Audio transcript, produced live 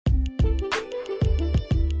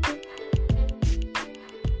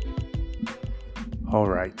All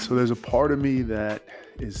right. So there's a part of me that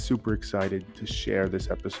is super excited to share this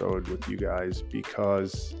episode with you guys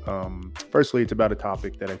because, firstly, it's about a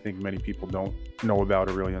topic that I think many people don't know about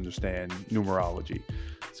or really understand numerology.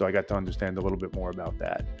 So I got to understand a little bit more about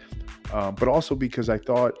that. But also because I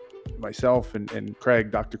thought myself and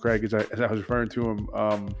Craig, Dr. Craig, as I was referring to him,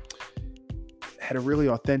 had a really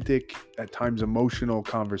authentic, at times emotional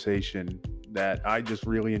conversation that I just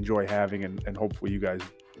really enjoy having and hopefully you guys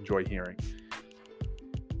enjoy hearing.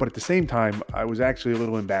 But at the same time, I was actually a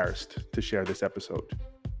little embarrassed to share this episode.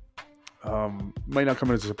 Might not come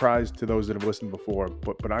as a surprise to those that have listened before,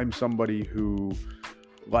 but I'm somebody who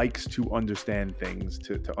likes to understand things,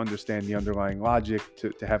 to understand the underlying logic,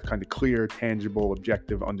 to have kind of clear, tangible,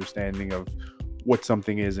 objective understanding of what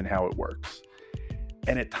something is and how it works.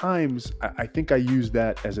 And at times, I think I use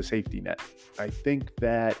that as a safety net. I think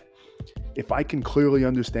that if I can clearly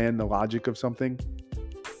understand the logic of something,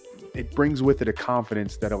 it brings with it a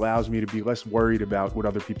confidence that allows me to be less worried about what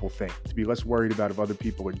other people think, to be less worried about if other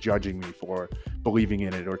people are judging me for believing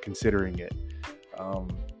in it or considering it.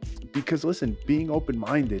 Because listen, being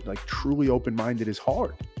open-minded, like truly open-minded, is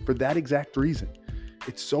hard for that exact reason.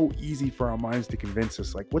 It's so easy for our minds to convince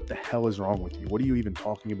us, like, what the hell is wrong with you? What are you even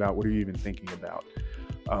talking about? What are you even thinking about?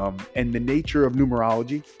 And the nature of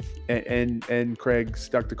numerology and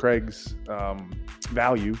Dr. Craig's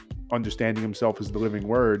value, understanding himself as the living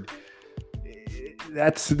word,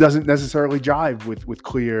 that doesn't necessarily jive with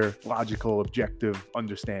clear, logical, objective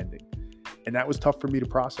understanding. And that was tough for me to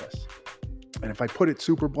process. And if I put it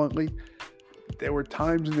super bluntly, there were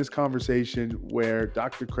times in this conversation where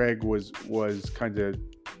Dr. Craig was kind of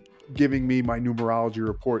giving me my numerology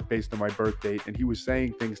report based on my birth date, and he was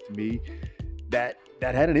saying things to me that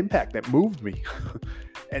had an impact, that moved me.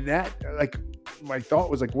 And that, like, my thought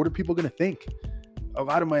was like, what are people going to think? A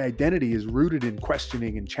lot of my identity is rooted in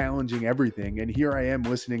questioning and challenging everything. And here I am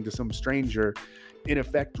listening to some stranger, in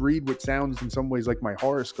effect, read what sounds in some ways like my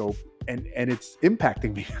horoscope, and it's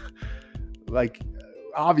impacting me. Like,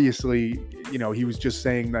 obviously, he was just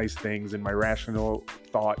saying nice things and my rational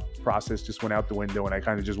thought process just went out the window and I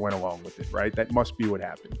kind of just went along with it, right? That must be what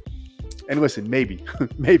happened. And listen, maybe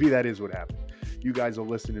that is what happened. You guys will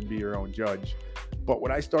listen and be your own judge. But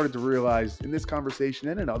what I started to realize in this conversation,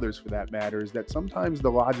 and in others for that matter, is that sometimes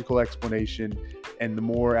the logical explanation and the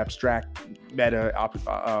more abstract meta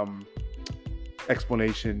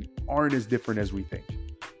explanation aren't as different as we think,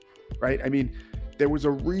 right? I mean, there was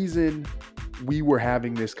a reason we were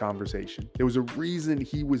having this conversation. There was a reason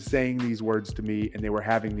he was saying these words to me and they were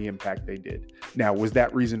having the impact they did. Now, was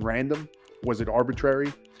that reason random? Was it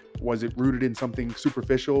arbitrary? Was it rooted in something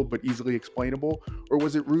superficial but easily explainable? Or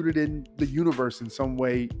was it rooted in the universe in some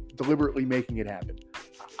way, deliberately making it happen?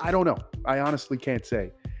 I don't know. I honestly can't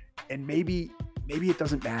say. And maybe it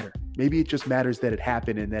doesn't matter. Maybe it just matters that it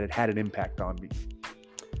happened and that it had an impact on me.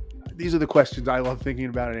 These are the questions I love thinking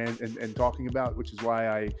about and talking about, which is why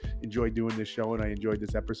I enjoy doing this show and I enjoyed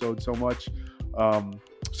this episode so much.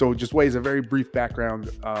 So just ways a very brief background.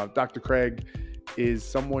 Dr. Craig is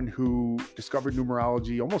someone who discovered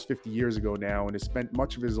numerology almost 50 years ago now and has spent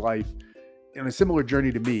much of his life in a similar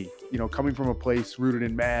journey to me, coming from a place rooted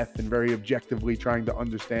in math and very objectively trying to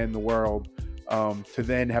understand the world, to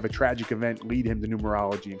then have a tragic event lead him to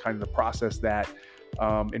numerology and kind of the process that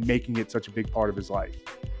and making it such a big part of his life.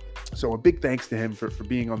 So a big thanks to him for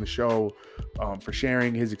being on the show, for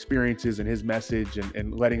sharing his experiences and his message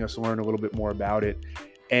and letting us learn a little bit more about it.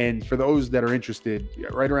 And for those that are interested,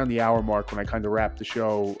 right around the hour mark when I kind of wrapped the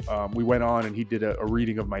show, we went on and he did a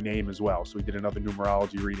reading of my name as well. So he did another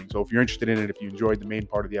numerology reading. So if you're interested in it, if you enjoyed the main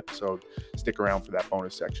part of the episode, stick around for that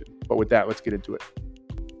bonus section. But with that, let's get into it.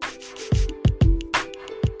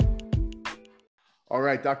 All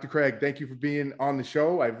right, Dr. Craig, thank you for being on the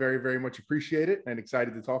show. I very, very much appreciate it and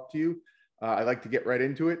excited to talk to you. I like to get right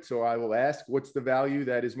into it. So I will ask, what's the value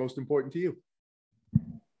that is most important to you?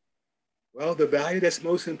 Well, the value that's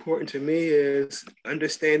most important to me is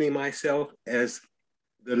understanding myself as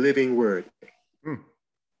the living word.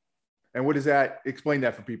 And what does that, explain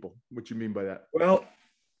that for people, what you mean by that? Well,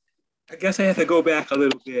 I guess I have to go back a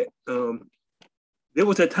little bit. There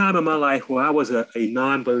was a time in my life where I was a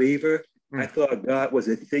non-believer. I thought God was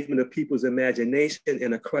a figment of people's imagination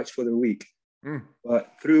and a crutch for the weak.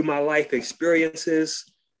 But through my life experiences,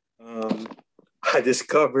 I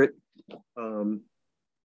discovered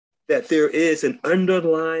that there is an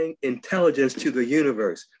underlying intelligence to the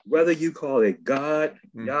universe, whether you call it God,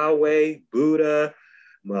 Yahweh, Buddha,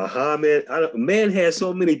 Muhammad. Man has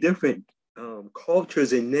so many different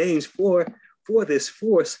cultures and names for this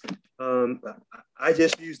force. I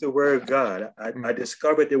just used the word God. I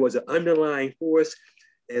discovered there was an underlying force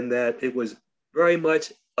and that it was very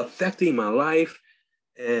much affecting my life.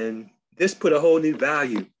 And this put a whole new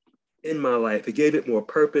value in my life. It gave it more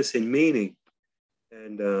purpose and meaning.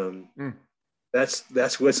 And that's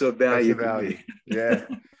what's of value. That's the value. Yeah.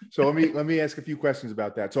 So let me ask a few questions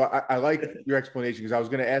about that. So I like your explanation, because I was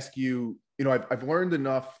going to ask you, I've learned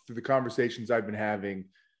enough through the conversations I've been having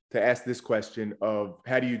to ask this question of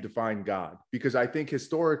how do you define God? Because I think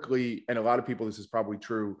historically, and a lot of people, this is probably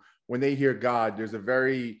true, when they hear God, there's a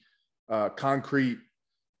very concrete,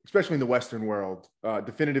 especially in the Western world,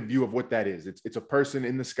 definitive view of what that is. It's a person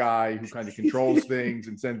in the sky who kind of controls things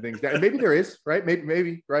and sends things down. And maybe there is, right?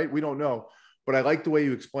 Maybe, right? We don't know. But I like the way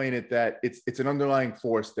you explain it, that it's an underlying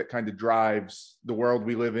force that kind of drives the world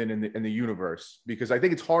we live in the universe, because I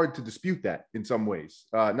think it's hard to dispute that in some ways.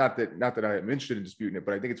 Not that I am interested in disputing it,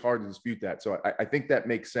 but I think it's hard to dispute that. So I think that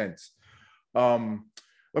makes sense.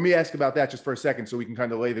 Let me ask about that just for a second, so we can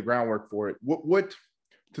kind of lay the groundwork for it. What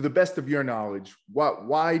to the best of your knowledge,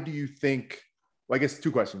 why do you think, well, I guess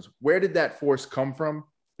two questions. Where did that force come from?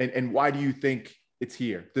 And why do you think it's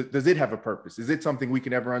here? Does it have a purpose? Is it something we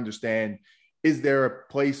can ever understand? Is there a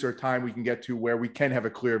place or time we can get to where we can have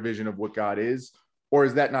a clear vision of what God is? Or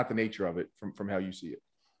is that not the nature of it from how you see it?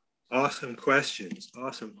 Awesome questions.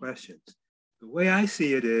 Awesome questions. The way I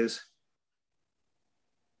see it is,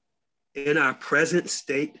 in our present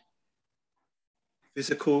state,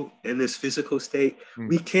 in this physical state,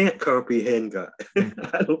 we can't comprehend God.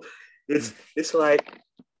 It's like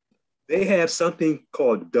they have something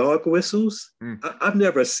called dog whistles. I've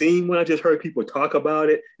never seen one. I just heard people talk about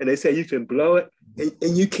it, and they say you can blow it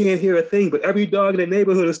and you can't hear a thing, but every dog in the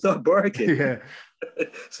neighborhood will start barking. Yeah.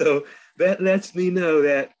 So that lets me know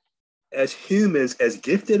that as humans, as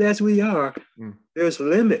gifted as we are, there's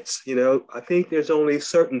limits. I think there's only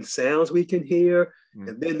certain sounds we can hear,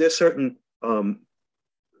 and then there's certain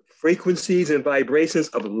frequencies and vibrations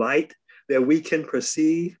of light that we can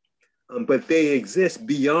perceive. But they exist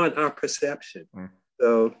beyond our perception.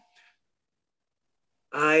 So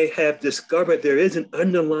I have discovered there is an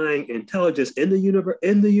underlying intelligence in the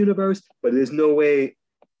universe, but there's no way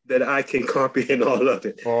that I can comprehend all of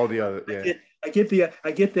it. All the other, yeah. I get that.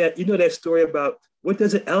 That story about what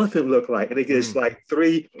does an elephant look like? And it gets like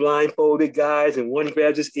three blindfolded guys, and one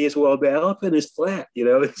grabs his ears. Well, the elephant is flat,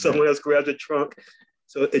 and someone else grabs the trunk.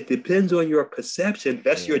 So it depends on your perception.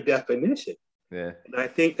 That's your definition. Yeah. And I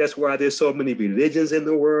think that's why there's so many religions in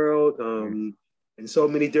the world, and so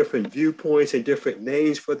many different viewpoints and different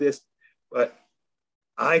names for this. But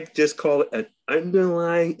I just call it an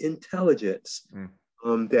underlying intelligence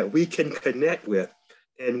that we can connect with.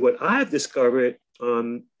 And what I've discovered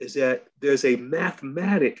is that there's a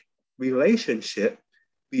mathematic relationship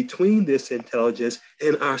between this intelligence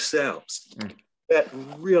and ourselves. That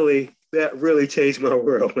really changed my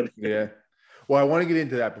world. Yeah. Well, I want to get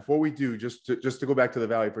into that. Before we do, just to go back to the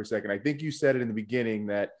value for a second, I think you said it in the beginning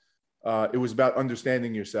that it was about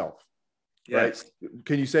understanding yourself. Yes. Right?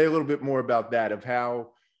 Can you say a little bit more about that, of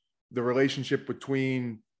how the relationship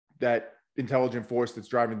between that intelligent force that's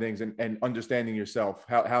driving things and understanding yourself,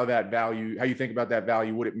 how that value, how you think about that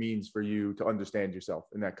value, what it means for you to understand yourself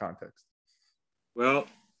in that context? Well,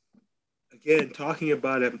 again, talking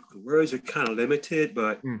about it, words are kind of limited,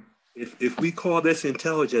 but if we call this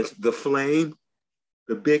intelligence the flame,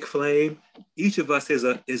 the big flame, each of us is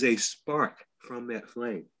a spark from that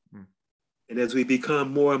flame. And as we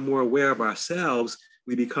become more and more aware of ourselves,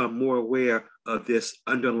 we become more aware of this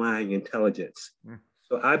underlying intelligence.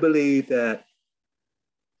 So I believe that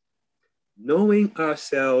knowing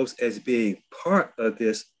ourselves as being part of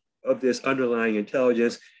this underlying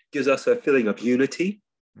intelligence gives us a feeling of unity.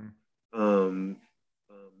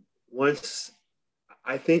 Once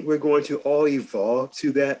I think we're going to all evolve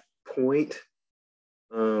to that point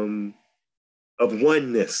of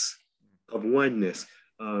oneness.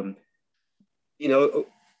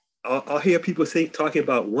 I'll hear people talking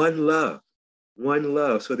about one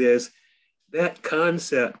love. So there's that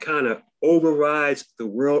concept kind of overrides the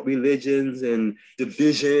world religions and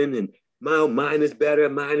division and mine is better,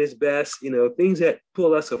 mine is best, things that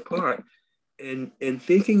pull us apart. And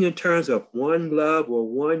thinking in terms of one love or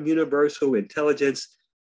one universal intelligence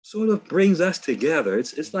sort of brings us together.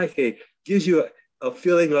 It's like gives you a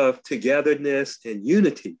feeling of togetherness and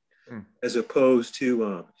unity, as opposed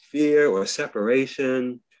to fear or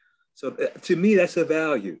separation. So to me, that's a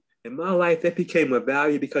value. In my life, that became a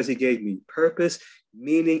value because it gave me purpose,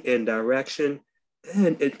 meaning, and direction.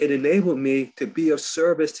 And it enabled me to be of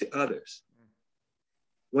service to others.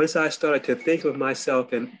 Once I started to think of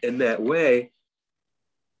myself in that way,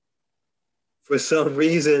 for some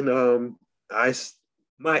reason,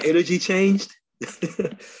 my energy changed.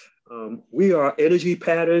 We are energy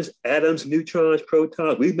patterns, atoms, neutrons,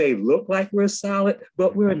 protons. We may look like we're solid,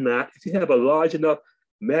 but we're not. If you have a large enough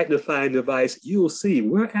magnifying device, you'll see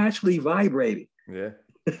we're actually vibrating. Yeah.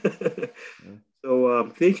 So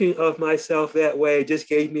thinking of myself that way just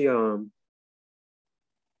gave me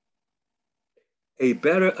a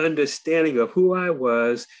better understanding of who I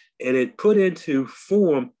was, and it put into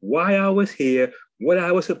form why I was here, what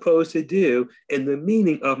I was supposed to do, and the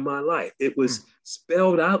meaning of my life. It was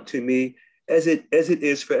spelled out to me as it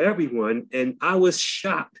is for everyone, and I was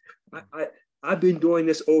shocked. I've been doing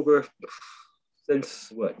this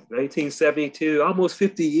since 1972, almost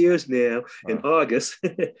 50 years now in August,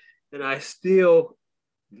 and I still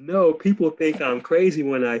know people think I'm crazy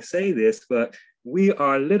when I say this, but we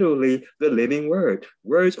are literally the living word.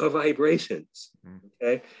 Words are vibrations,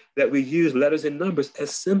 okay, that we use letters and numbers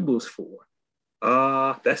as symbols for.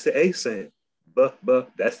 That's the A sound.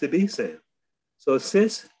 That's the B sound. So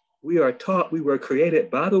since we are taught we were created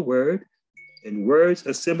by the word, and words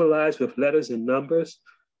are symbolized with letters and numbers,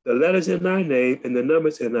 the letters in our name and the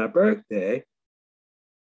numbers in our birthday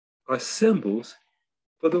are symbols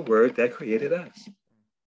for the word that created us.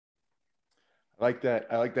 I like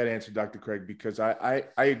that answer, Dr. Craig, because I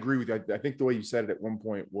agree with you. I think the way you said it at one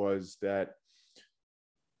point was that,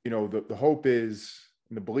 the hope is,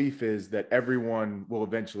 and the belief is that everyone will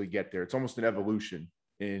eventually get there. It's almost an evolution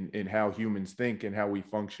in how humans think and how we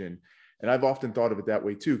function. And I've often thought of it that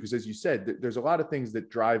way too, because as you said, there's a lot of things that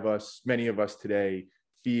drive us, many of us today: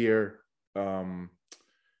 fear,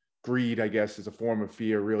 greed, I guess, is a form of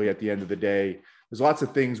fear, really, at the end of the day. There's lots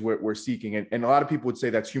of things we're seeking. And a lot of people would say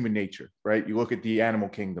that's human nature, right? You look at the animal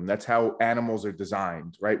kingdom, that's how animals are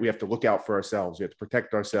designed, right? We have to look out for ourselves. We have to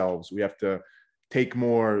protect ourselves. We have to take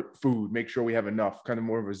more food, make sure we have enough, kind of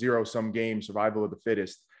more of a zero-sum game, survival of the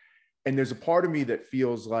fittest. And there's a part of me that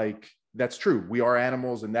feels like that's true. We are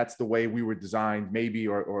animals, and that's the way we were designed, maybe,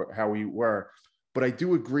 or how we were. But I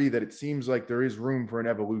do agree that it seems like there is room for an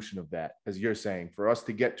evolution of that, as you're saying, for us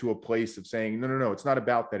to get to a place of saying, no, it's not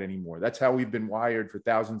about that anymore. That's how we've been wired for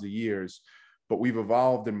thousands of years, but we've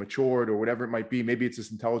evolved and matured, or whatever it might be. Maybe it's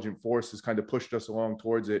this intelligent force has kind of pushed us along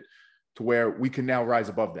towards it, to where we can now rise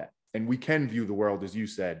above that. And we can view the world, as you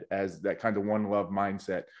said, as that kind of one love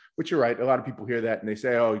mindset, which you're right. A lot of people hear that and they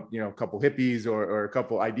say, oh, a couple hippies or a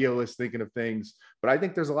couple idealists thinking of things. But I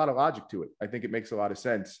think there's a lot of logic to it. I think it makes a lot of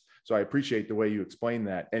sense. So I appreciate the way you explain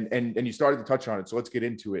that. And you started to touch on it. So let's get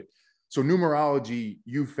into it. So numerology,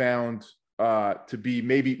 you found to be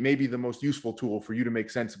maybe the most useful tool for you to make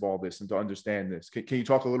sense of all this and to understand this. Can you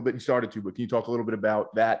talk a little bit, you started to, but can you talk a little bit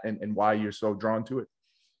about that and why you're so drawn to it?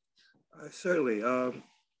 Certainly.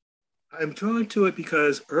 I'm drawn to it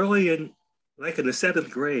because early in the seventh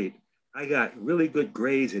grade, I got really good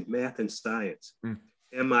grades in math and science.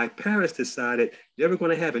 And my parents decided they were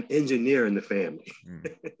going to have an engineer in the family.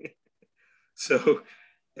 So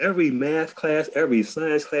every math class, every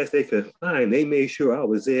science class they could find, they made sure I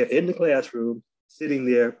was there in the classroom, sitting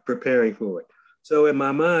there preparing for it. So in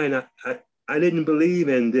my mind, I didn't believe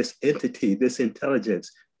in this entity, this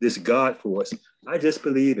intelligence, this God force. I just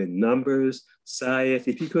believe in numbers, science.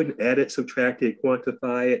 If you couldn't add it, subtract it,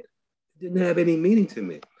 quantify it, it didn't have any meaning to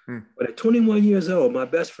me. But at 21 years old, my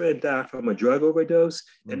best friend died from a drug overdose,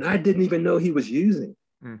 and I didn't even know he was using.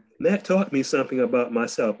 And that taught me something about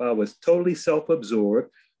myself. I was totally self-absorbed,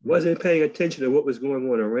 wasn't paying attention to what was going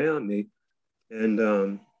on around me.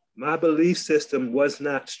 And my belief system was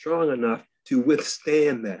not strong enough to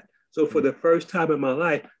withstand that. So for the first time in my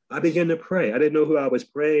life, I began to pray. I didn't know who I was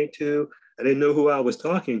praying to. I didn't know who I was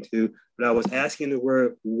talking to, but I was asking the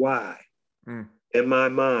word, why? In my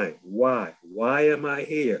mind, why? Why am I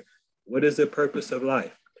here? What is the purpose of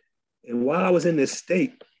life? And while I was in this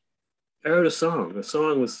state, I heard a song. The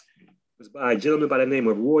song was by a gentleman by the name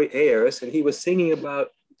of Roy Ayers, and he was singing about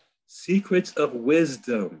secrets of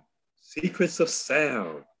wisdom, secrets of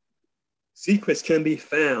sound. Secrets can be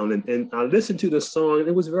found. And I listened to the song, and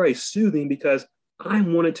it was very soothing because I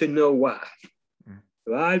wanted to know why.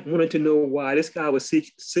 So I wanted to know why this guy was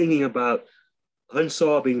singing about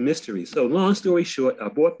unsolving mysteries. So long story short, I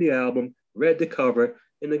bought the album, read the cover,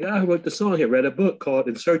 and the guy who wrote the song had read a book called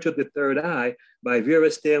In Search of the Third Eye by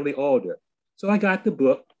Vera Stanley Alder. So I got the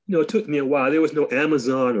book. It took me a while. There was no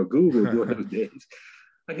Amazon or Google during those days.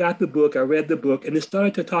 I got the book, I read the book, and it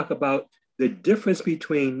started to talk about the difference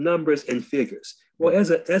between numbers and figures. Well,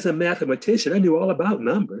 as a mathematician, I knew all about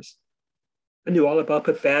numbers. I knew all about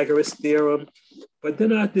Pythagoras' theorem, but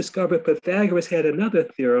then I discovered Pythagoras had another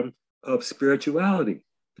theorem of spirituality,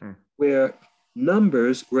 where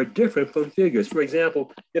numbers were different from figures. For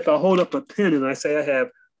example, if I hold up a pen and I say I have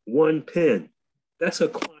one pen, that's a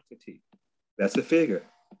quantity, that's a figure.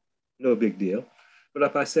 no big deal. But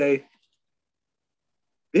if I say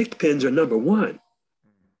big pens are number one,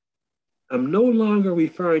 I'm no longer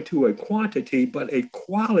referring to a quantity, but a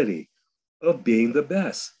quality of being the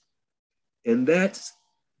best. And that's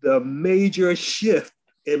the major shift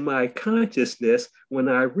in my consciousness when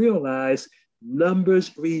I realized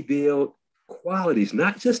numbers reveal qualities,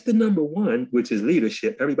 not just the number one, which is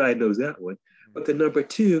leadership. Everybody knows that one. But the number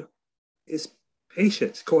two is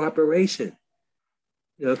patience, cooperation.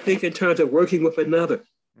 You know, think in terms of working with another.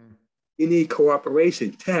 You need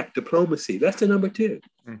cooperation, tact, diplomacy. That's the number two.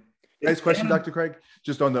 Nice question, Dr. Craig.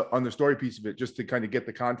 Just on the story piece of it, just to kind of get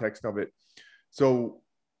the context of it. So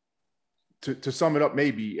to sum it up,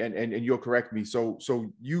 maybe, and you'll correct me. So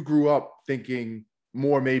you grew up thinking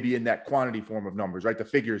more maybe in that quantity form of numbers, right? The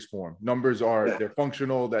figures form. Numbers are they're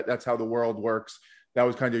functional. That's how the world works. That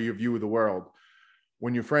was kind of your view of the world.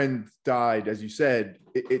 When your friend died, as you said,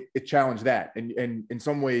 it challenged that, and in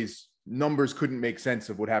some ways, numbers couldn't make sense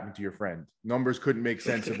of what happened to your friend. Numbers couldn't make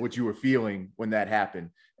sense of what you were feeling when that happened.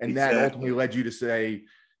 And that ultimately led you to say,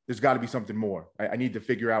 there's got to be something more. I need to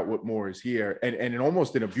figure out what more is here. And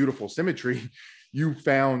almost in a beautiful symmetry, you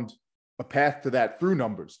found a path to that through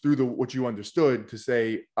numbers, through what you understood to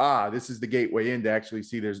say, this is the gateway in to actually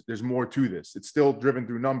see there's more to this. It's still driven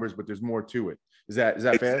through numbers, but there's more to it. Is that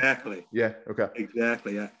fair? Exactly. Yeah. Okay.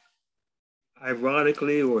 Exactly.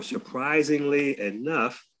 Ironically or surprisingly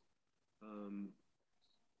enough,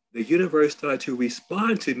 the universe started to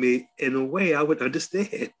respond to me in a way I would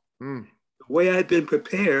understand. The way I'd been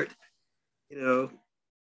prepared, you know,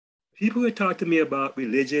 people had talked to me about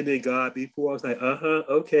religion and God before. I was like,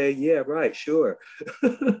 okay, yeah, right, sure.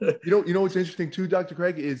 You know what's interesting too, Dr.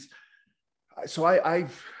 Craig, is so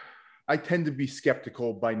I tend to be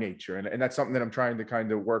skeptical by nature, and that's something that I'm trying to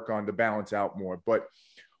kind of work on to balance out more. But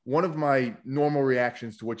one of my normal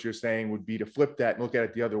reactions to what you're saying would be to flip that and look at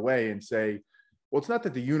it the other way and say, well, it's not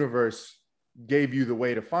that the universe gave you the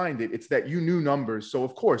way to find it. It's that you knew numbers. So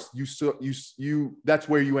of course you that's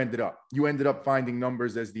where you ended up. You ended up finding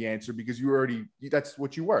numbers as the answer because that's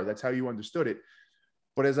what you were. That's how you understood it.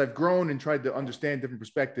 But as I've grown and tried to understand different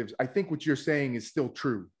perspectives, I think what you're saying is still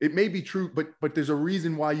true. It may be true, but there's a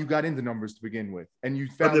reason why you got into numbers to begin with. And you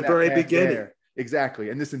found from the very beginning. There. Exactly.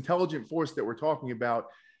 And this intelligent force that we're talking about,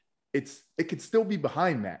 it could still be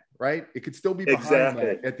behind that, right? It could still be behind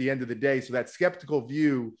that at the end of the day. So that skeptical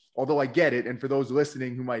view, although I get it, and for those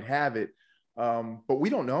listening who might have it, but we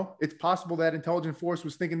don't know. It's possible that intelligent force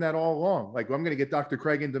was thinking that all along. Like, well, I'm going to get Dr.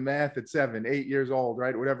 Craig into math at 7, 8 years old,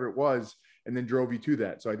 right? Whatever it was, and then drove you to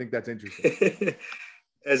that. So I think that's interesting.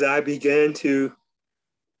 As I began to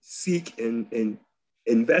seek and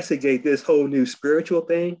investigate this whole new spiritual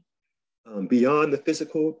thing, beyond the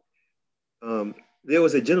physical, there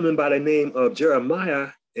was a gentleman by the name of Jeremiah,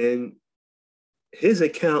 and his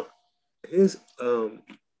account, his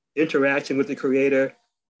interaction with the Creator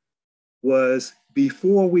was,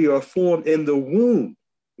 before we are formed in the womb,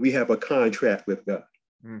 we have a contract with God.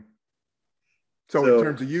 So in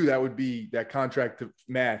terms of you, that would be that contract to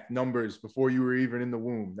math, numbers, before you were even in the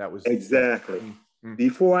womb. That was exactly.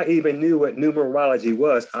 Before I even knew what numerology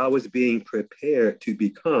was, I was being prepared to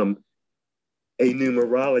become a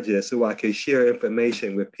numerologist so I could share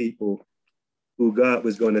information with people who God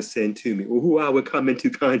was going to send to me, or who I would come into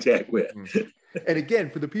contact with. And again,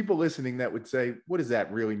 for the people listening that would say, what does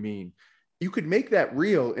that really mean? You could make that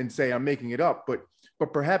real and say, I'm making it up, but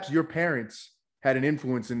perhaps your parents had an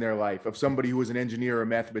influence in their life of somebody who was an engineer or a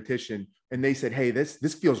mathematician, and they said, hey,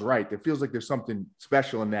 this feels right. It feels like there's something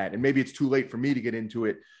special in that. And maybe it's too late for me to get into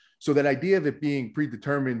it. So that idea of it being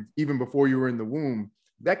predetermined even before you were in the womb,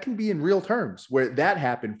 that can be in real terms where that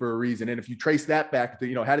happened for a reason. And if you trace that back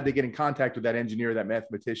to, how did they get in contact with that engineer, that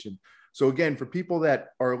mathematician? So again, for people that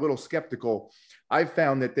are a little skeptical, I've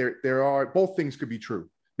found that there are, both things could be true.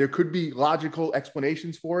 There could be logical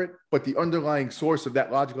explanations for it, but the underlying source of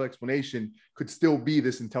that logical explanation could still be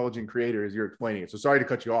this intelligent creator as you're explaining it. So sorry to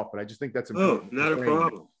cut you off, but I just think that's important. Oh, not a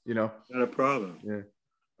problem. Not a problem. Yeah.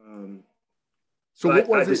 So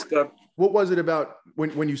what was it about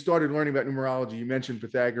when you started learning about numerology? You mentioned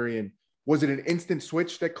Pythagorean. Was it an instant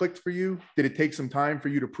switch that clicked for you? Did it take some time for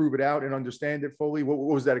you to prove it out and understand it fully? What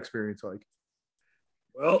was that experience like?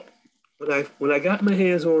 Well, when I got my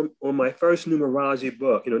hands on my first numerology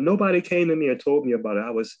book, nobody came to me and told me about it.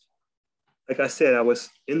 I was, like I said, I was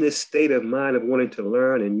in this state of mind of wanting to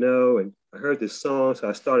learn and know. And I heard this song, so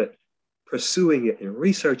I started pursuing it and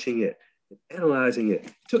researching it and analyzing it.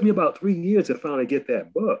 It took me about 3 years to finally get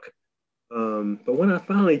that book. But when I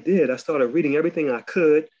finally did, I started reading everything I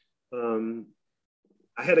could.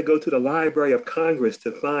 I had to go to the Library of Congress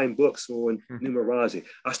to find books on numerology.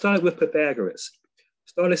 I started with Pythagoras.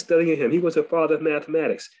 started studying him. He was a father of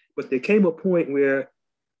mathematics, but there came a point where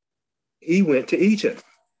he went to Egypt.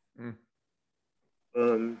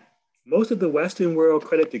 Most of the Western world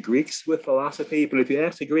credit the Greeks with philosophy, but if you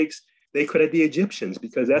ask the Greeks, they credit the Egyptians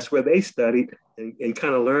because that's where they studied and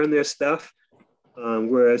kind of learned their stuff.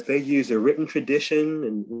 Whereas they used a written tradition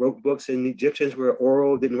and wrote books, and the Egyptians were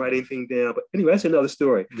oral, didn't write anything down. But anyway, that's another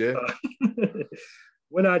story. Yeah.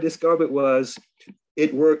 What I discovered was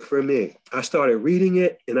it worked for me. I started reading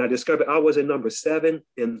it, and I discovered I was at number 7,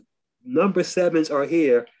 and number 7s are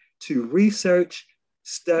here to research,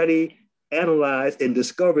 study, analyze, and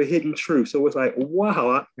discover hidden truth. So it's like,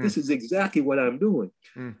 wow, this is exactly what I'm doing.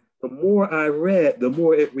 The more I read, the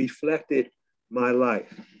more it reflected my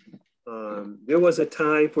life. There was a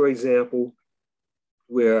time, for example,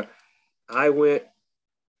 where I went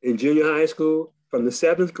in junior high school. From the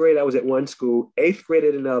 7th grade, I was at one school, 8th grade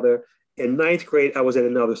at another, and 9th grade, I was at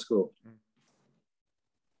another school.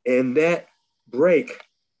 And that break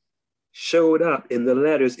showed up in the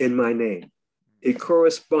letters in my name. It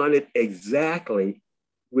corresponded exactly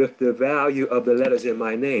with the value of the letters in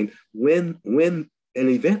my name when an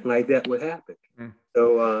event like that would happen.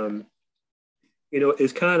 So,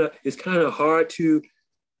 it's kind of hard to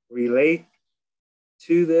relate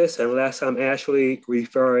to this unless I'm actually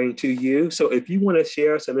referring to you. So if you want to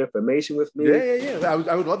share some information with me. Yeah.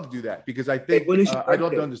 I would love to do that because I think I'd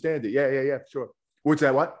love to understand it. Yeah, sure. What's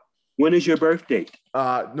that? What? When is your birth date?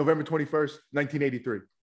 November 21st, 1983.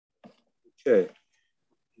 Okay.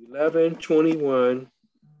 11/21,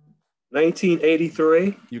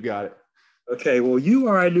 1983. You got it. Okay, well, you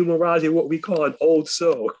are in numerology, what we call an old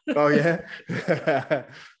soul. Oh, yeah?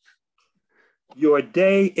 Your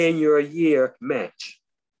day and your year match.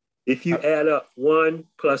 If you add up 1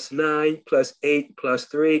 + 9 + 8 +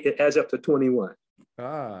 3, it adds up to 21.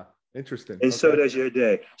 Ah, interesting. And so does your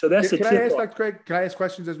day. So that's the tip. Can I ask, Dr. Craig, can I ask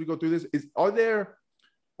questions as we go through this? Are there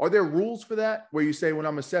rules for that where you say when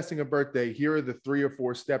I'm assessing a birthday, here are the 3 or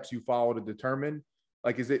 4 steps you follow to determine?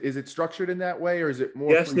 Like, is it structured in that way, or is it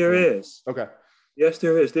more? Yes, there is. Okay. Yes,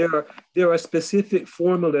 there is. There are specific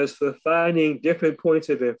formulas for finding different points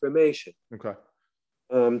of information. Okay.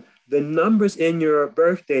 The numbers in your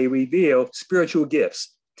birthday reveal spiritual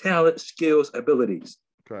gifts, talents, skills, abilities.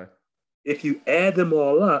 Okay. If you add them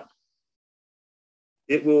all up,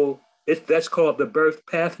 that's called the birth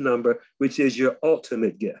path number, which is your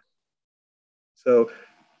ultimate gift. So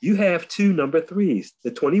you have 2 number 3s. The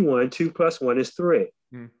 21, 2 + 1 is 3.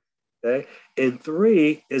 Okay. And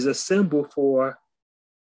 3 is a symbol for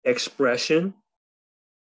expression,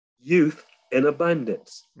 youth, and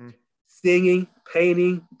abundance. Singing,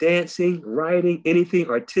 painting, dancing, writing, anything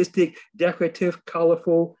artistic, decorative,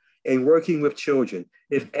 colorful, and working with children.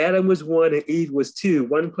 If Adam was 1 and Eve was 2,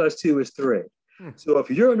 1 + 2 is 3. So if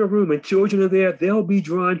you're in a room and children are there, they'll be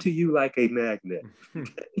drawn to you like a magnet.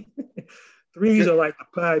 3s are like the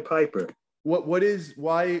Pied Piper.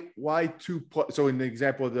 Why 2 +? So in the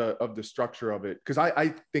example of the structure of it, because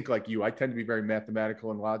I think like you, I tend to be very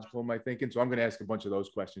mathematical and logical in my thinking. So I'm going to ask a bunch of those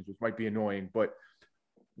questions, which might be annoying, but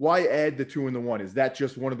why add the 2 and the 1? Is that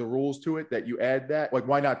just one of the rules to it that you add that? Like,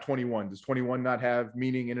 why not 21? Does 21 not have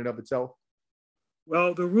meaning in and of itself?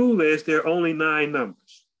 Well, the rule is there are only 9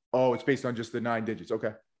 numbers. Oh, it's based on just the 9 digits.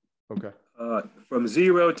 Okay. From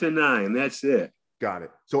 0 to 9, that's it. Got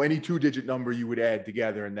it. So any 2-digit number you would add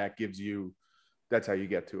together, and that's how you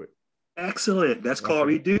get to it. Excellent. That's called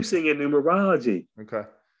reducing in numerology. Okay.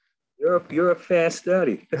 You're a fast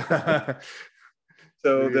study.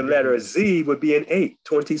 So the letter Z would be an 8,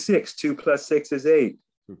 26. 2 + 6 is 8.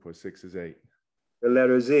 2 + 6 is 8. The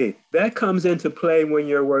letter Z. That comes into play when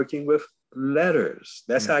you're working with letters.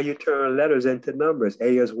 That's how you turn letters into numbers.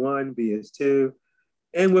 A is 1, B is 2.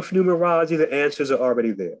 And with numerology, the answers are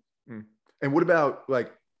already there. And what about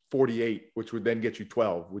like 48, which would then get you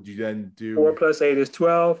 12? Would you then do 4 + 8 is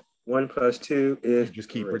 12. 1 + 2 is you just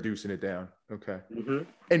keep 3. reducing it down. Okay.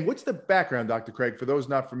 And what's the background, Dr. Craig, for those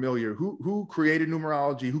not familiar? Who created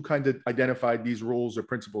numerology? Who kind of identified these rules or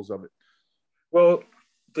principles of it? Well,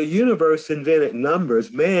 the universe invented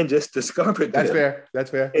numbers. Man just discovered them. That's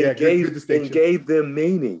fair. And good distinction. And gave them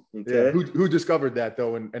meaning. Okay? Yeah. Who discovered that,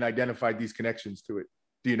 though, and identified these connections to it?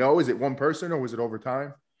 Do you know? Is it one person or was it over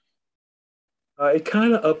time? It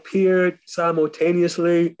kind of appeared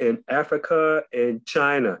simultaneously in Africa and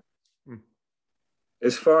China.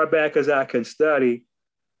 As far back as I can study,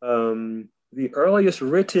 the earliest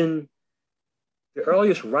writing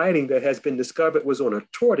that has been discovered was on a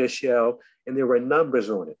tortoise shell, and there were numbers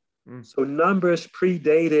on it. So numbers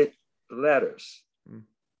predated letters.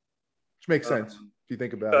 Which makes sense if you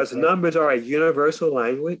think about it. Because numbers are a universal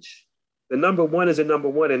language. The number 1 is a number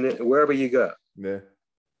 1, and wherever you go. Yeah.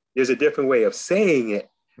 There's a different way of saying it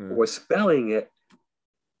or spelling it,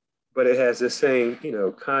 but it has the same,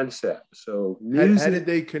 concept. So how did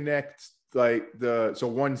they connect? Like so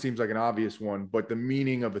one seems like an obvious one, but the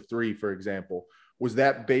meaning of a 3, for example, was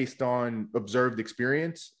that based on observed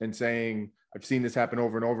experience and saying, I've seen this happen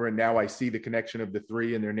over and over, and now I see the connection of the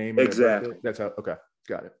 3 in their name. Exactly. That's how. Okay,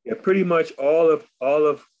 got it. Yeah, pretty much all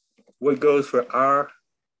of what goes for our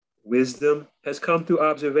wisdom has come through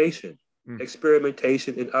observation,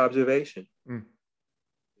 experimentation, and observation.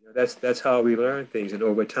 That's how we learn things, and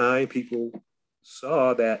over time, people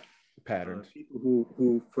saw that patterns. People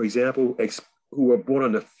who, for example, who were born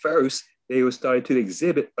on the first, they were starting to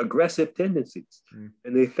exhibit aggressive tendencies,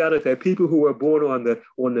 and they found out that people who were born on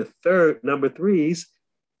the third, number 3s,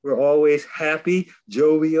 were always happy,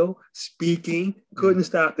 jovial, speaking, couldn't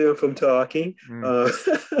stop them from talking,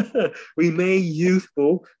 remained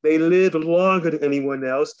youthful, they lived longer than anyone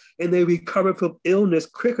else, and they recovered from illness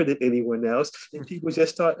quicker than anyone else. And people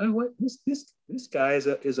just thought, oh, what this guy is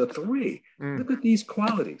a 3. Look at these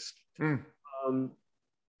qualities.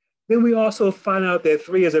 Then we also find out that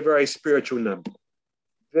 3 is a very spiritual number,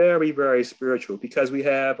 very, very spiritual, because we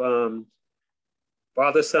have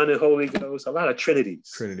Father, Son, and Holy Ghost, a lot of trinities.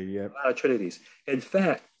 Trinity, yeah. A lot of trinities. In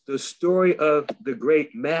fact, the story of the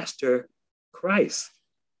great master Christ,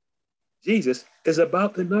 Jesus, is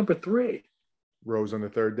about the number 3. Rose on the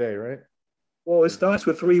 3rd day, right? Well, it starts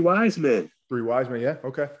with 3 wise men. 3 wise men, yeah.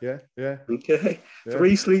 Okay, yeah. Okay. Yeah.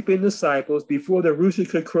 3 sleeping disciples. Before the rooster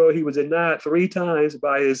could crow, he was denied 3 times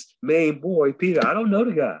by his main boy, Peter. I don't know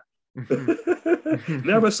the guy.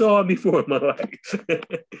 Never saw him before in my life.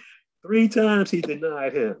 3 times he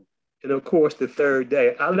denied him. And of course, the 3rd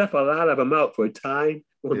day. I left a lot of them out for time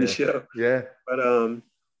on the show. Yeah. But so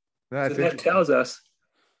that tells us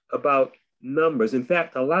about numbers. In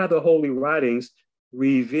fact, a lot of the holy writings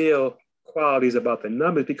reveal qualities about the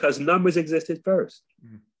numbers because numbers existed first.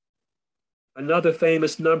 Another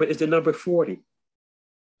famous number is the number 40.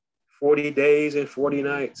 40 days and 40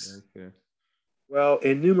 nights. Okay. Well,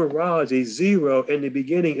 in numerology, 0 in the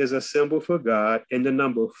beginning is a symbol for God, and the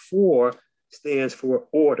number 4 stands for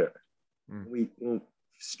order,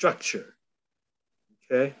 structure.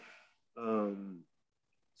 Okay.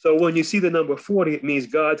 So when you see the number 40, it means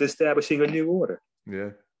God's establishing a new order. Yeah.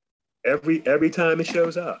 Every time it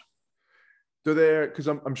shows up. So because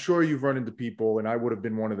I'm sure you've run into people, and I would have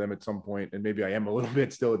been one of them at some point, and maybe I am a little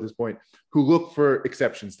bit still at this point, who look for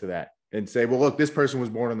exceptions to that and say, well, look, this person was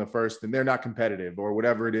born on the 1st and they're not competitive or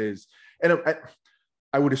whatever it is. And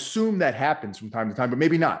I would assume that happens from time to time, but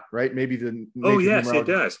maybe not, right? Maybe yes, it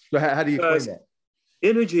does. So how do you explain that?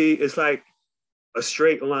 Energy is like a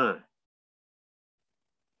straight line.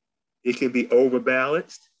 It can be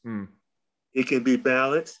overbalanced. It can be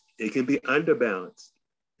balanced. It can be underbalanced.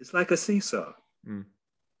 It's like a seesaw.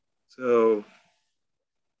 So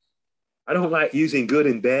I don't like using good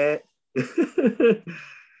and bad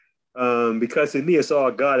because to me, it's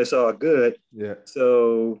all God, it's all good. Yeah.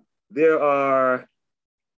 So there are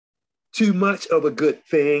too much of a good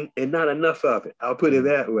thing and not enough of it. I'll put it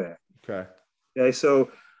that way. Okay. So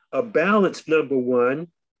a balanced number 1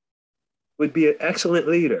 would be an excellent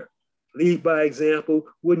leader. Lead by example,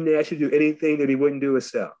 wouldn't ask you to do anything that he wouldn't do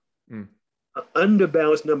himself. An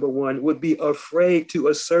underbalanced number 1 would be afraid to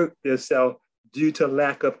assert themselves due to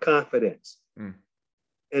lack of confidence.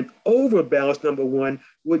 An overbalanced number 1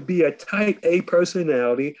 would be a type A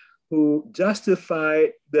personality who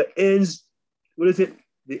justified the ends. What is it?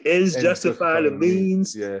 The ends justify the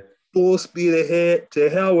means. Yeah. Full speed ahead, to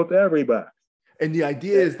hell with everybody. And the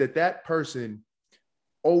idea is that person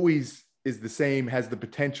always is the same, has the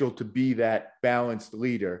potential to be that balanced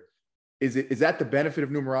leader. Is that the benefit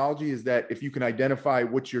of numerology? Is that if you can identify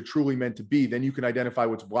what you're truly meant to be, then you can identify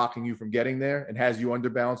what's blocking you from getting there and has you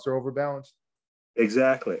underbalanced or overbalanced?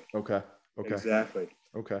 Exactly. Okay. Exactly.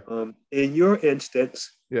 Okay. In your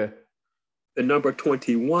instance, the number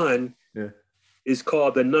 21 is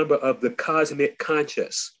called the number of the cosmic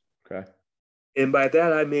conscious. Okay. And by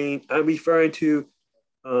that, I mean, I'm referring to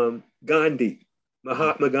Gandhi,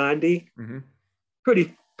 Mahatma Gandhi.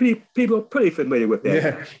 People pretty familiar with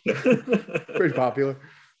that. Yeah. Pretty popular.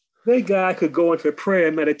 That guy could go into prayer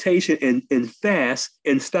and meditation and fast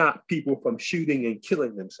and stop people from shooting and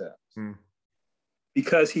killing themselves.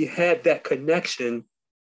 Because he had that connection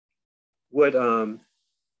with, I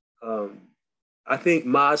think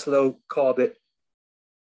Maslow called it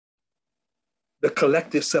the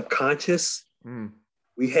collective subconscious.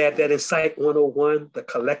 We had that in Psych 101, the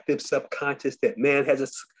collective subconscious, that man has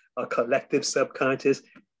a collective subconscious.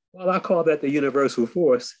 Well, I call that the universal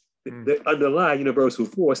force. the underlying universal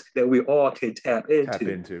force that we all can tap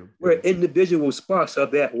into. We're individual sparks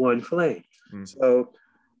of that one flame. So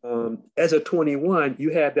as a 21,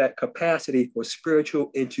 you have that capacity for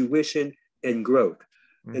spiritual intuition and growth.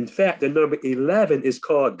 In fact, the number 11 is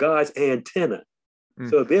called God's antenna.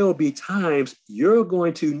 So there will be times you're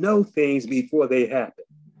going to know things before they happen.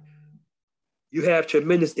 You have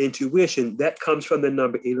tremendous intuition that comes from the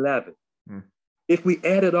number 11. If we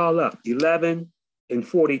add it all up, 11 and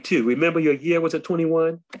 42, remember your year was a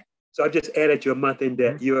 21? So I just added your month and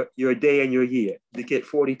day, your day and your year to get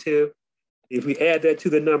 42. If we add that to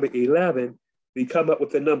the number 11, we come up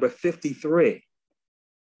with the number 53.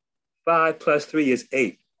 5 plus 3 is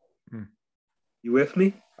 8. You with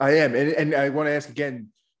me? I am. And I want to ask again,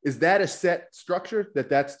 is that a set structure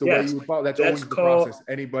that's the way you would follow? That's always the process.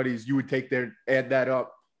 You would take add that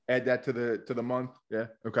up, add that to the month. Yeah.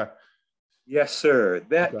 Okay. Yes, sir.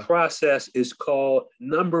 That process is called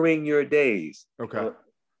numbering your days. Okay.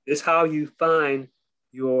 It's how you find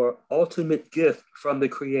your ultimate gift from the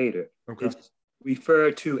Creator. Okay. It's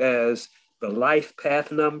referred to as the life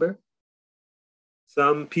path number.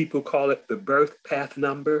 Some people call it the birth path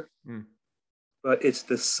number, but it's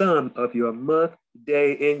the sum of your month,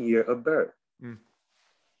 day, and year of birth.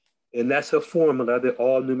 And that's a formula that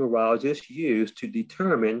all numerologists use to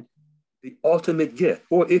determine the ultimate gift.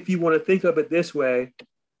 Or if you want to think of it this way,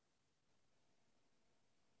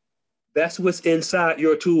 that's what's inside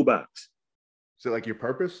your toolbox. Is it like your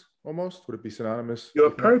purpose almost? Would it be synonymous? Your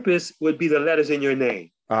purpose would be the letters in your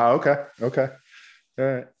name. Okay. All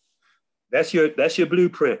right. That's your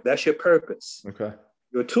blueprint. That's your purpose. Okay.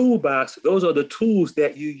 Your toolbox, those are the tools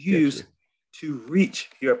that you use to reach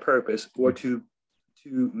your purpose or to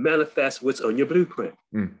manifest what's on your blueprint.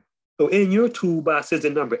 So in your toolbox is the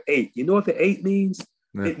number 8. You know what the 8 means?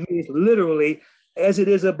 It means literally, as it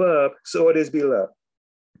is above, so it is below.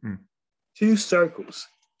 2 circles.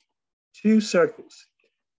 2 circles.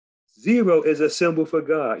 0 is a symbol for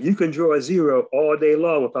God. You can draw a 0 all day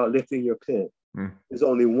long without lifting your pen. There's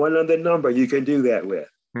only one other number you can do that with.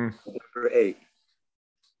 Number 8.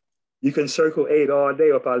 You can circle 8 all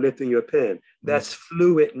day without lifting your pen. That's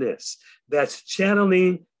fluidness. That's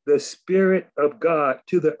channeling the spirit of God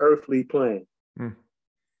to the earthly plane.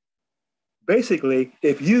 Basically,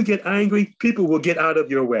 if you get angry, people will get out of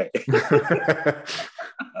your way.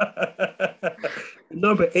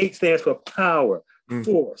 Number 8 stands for power,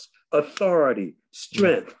 force, authority,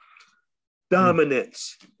 strength,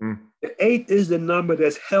 dominance. The 8 is the number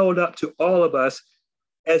that's held up to all of us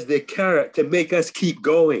as the carrot to make us keep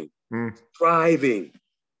going, striving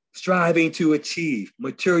to achieve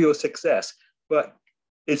material success. But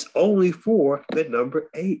it's only for the number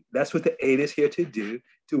 8. That's what the 8 is here to do,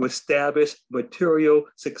 to establish material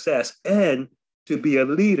success and to be a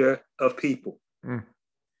leader of people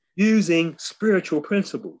using spiritual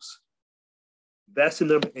principles. That's the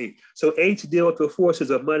number 8. So 8s deal with the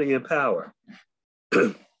forces of money and power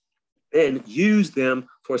and use them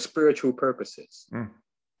for spiritual purposes.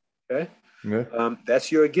 Okay?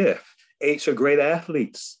 That's your gift. 8s are great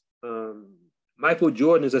athletes. Michael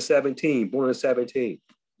Jordan is a 17, born in 17.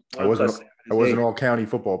 I was an all-county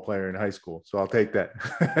football player in high school, so I'll take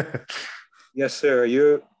that. Yes, sir.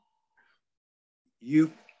 The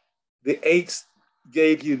 8s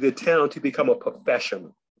gave you the talent to become a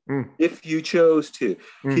professional. If you chose to.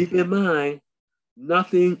 Keep in mind,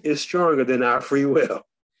 nothing is stronger than our free will.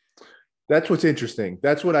 That's what's interesting.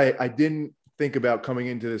 That's what I didn't think about coming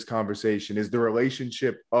into this conversation, is the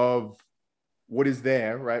relationship of what is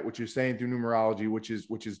there, right? What you're saying through numerology, which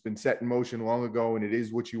has been set in motion long ago, and it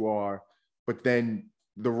is what you are. But then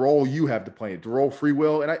the role you have to play, the role free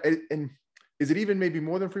will, and is it even maybe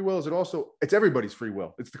more than free will? Is it also, it's everybody's free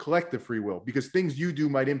will. It's the collective free will, because things you do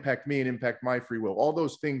might impact me and impact my free will. All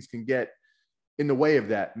those things can get in the way of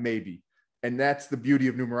that, maybe. And that's the beauty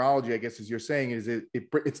of numerology, I guess, as you're saying, is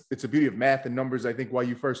it's a beauty of math and numbers. I think why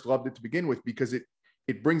you first loved it to begin with, because it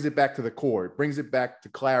brings it back to the core. It brings it back to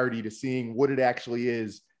clarity, to seeing what it actually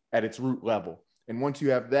is at its root level. And once you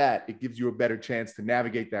have that, it gives you a better chance to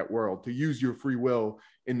navigate that world, to use your free will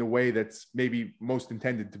in the way that's maybe most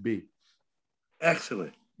intended to be.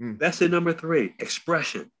 Excellent. That's the number 3,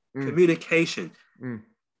 expression, communication.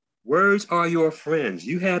 Words are your friends.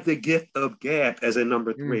 You have the gift of gab as a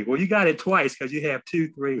number 3. Well, you got it twice because you have 2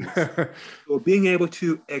 3s. So being able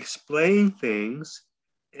to explain things,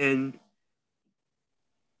 and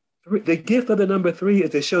the gift of the number 3 is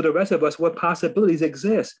to show the rest of us what possibilities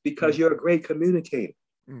exist, because you're a great communicator.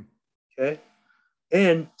 Okay.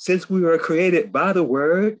 And since we were created by the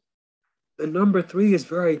word, the number 3 is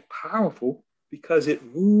very powerful because it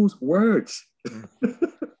rules words.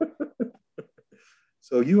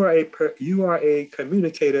 So you are a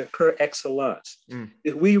communicator per excellence.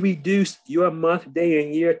 If we reduce your month, day,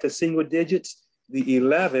 and year to single digits, the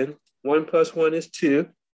 11, 1 plus 1 is 2,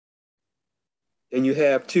 and you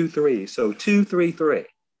have 2 3s. So 2 3 3.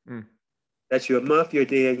 That's your month, your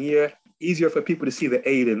day, and year. Easier for people to see the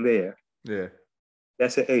 8 in there. Yeah.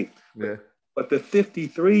 That's an 8. Yeah. But the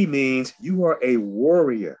 53 means you are a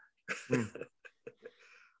warrior.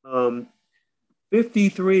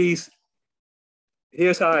 53s,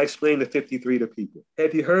 here's how I explain the 53 to people.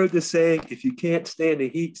 Have you heard the saying, if you can't stand the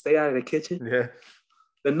heat, stay out of the kitchen? Yeah.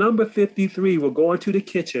 The number 53 will go into the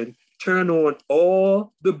kitchen, turn on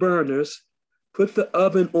all the burners, put the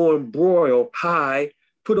oven on broil high,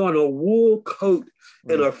 put on a wool coat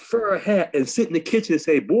and a fur hat, and sit in the kitchen and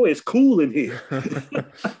say, boy, it's cool in here.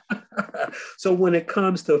 So when it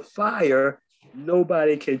comes to fire,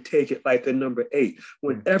 nobody can take it like the number 8.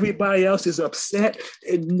 When everybody else is upset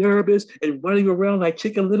and nervous and running around like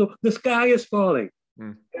Chicken Little, the sky is falling.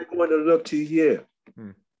 They're going to look to you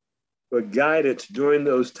for guidance during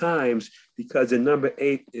those times, because the number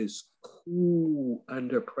 8 is cool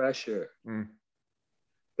under pressure.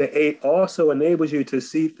 The 8 also enables you to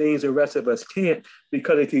see things the rest of us can't,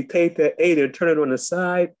 because if you take that 8 and turn it on the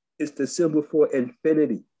side, it's the symbol for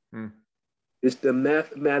infinity. It's the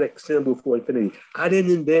mathematic symbol for infinity. I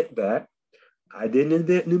didn't invent that. I didn't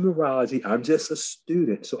invent numerology. I'm just a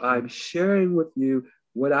student. So I'm sharing with you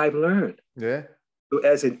what I've learned. Yeah. So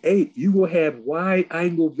as an 8, you will have wide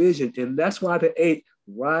angle vision. And that's why the 8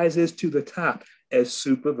 rises to the top as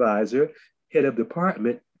supervisor, head of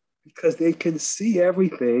department, because they can see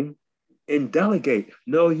everything and delegate.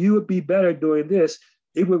 No, you would be better doing this.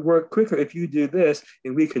 It would work quicker if you do this,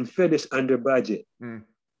 and we can finish under budget.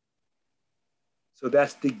 So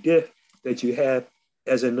that's the gift that you have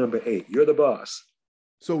as a number 8. You're the boss.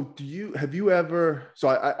 So have you ever, so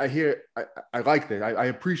I like that. I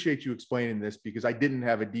appreciate you explaining this, because I didn't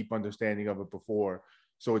have a deep understanding of it before.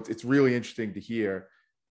 So it's really interesting to hear.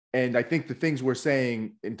 And I think the things we're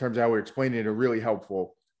saying in terms of how we're explaining it are really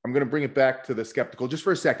helpful. I'm going to bring it back to the skeptical just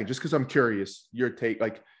for a second, just because I'm curious, your take,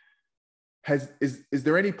 like, is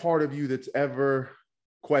there any part of you that's ever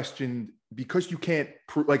questioned, because you can't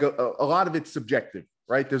prove, like a lot of it's subjective,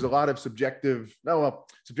 right? There's a lot of subjective,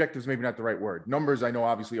 subjective is maybe not the right word. Numbers, I know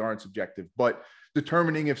obviously aren't subjective, but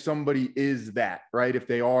determining if somebody is that, right? If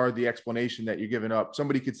they are the explanation that you're giving up,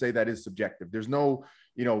 somebody could say that is subjective. There's no,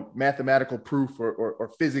 mathematical proof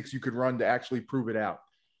or physics you could run to actually prove it out.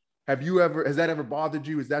 Has that ever bothered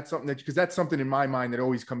you? Is that something because that's something in my mind that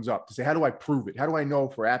always comes up to say, how do I prove it? How do I know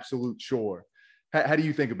for absolute sure? How do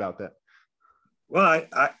you think about that? Well,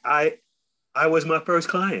 I was my first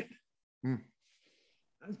client. I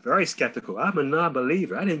was very skeptical. I'm a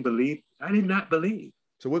non-believer. I did not believe.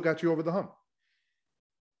 So what got you over the hump?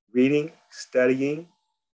 Reading, studying,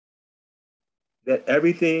 that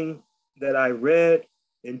everything that I read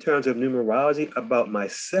in terms of numerology about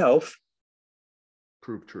myself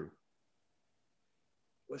proved true.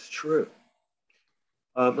 Was true.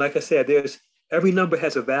 Like I said, every number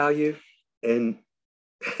has a value, and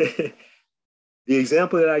the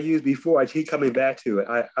example that I used before, I keep coming back to it.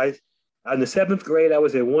 I in the 7th grade, I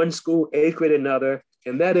was in one school, 8th grade another,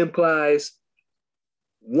 and that implies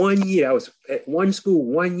 1 year. I was at one school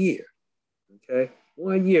 1 year. Okay,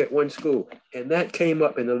 1 year at one school, and that came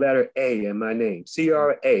up in the letter A in my name,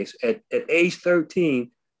 C-R-A. At age 13,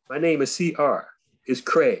 my name is C-R. Is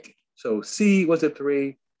Craig. So C was a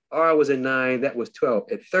 3, R was a 9, that was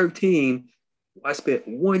 12. At 13, I spent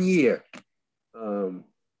 1 year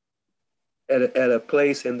at a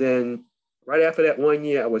place, and then right after that 1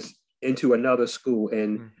 year, I was into another school.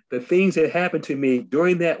 And the things that happened to me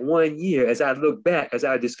during that 1 year, as I look back, as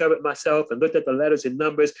I discovered myself and looked at the letters and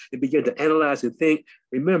numbers and began to analyze and think,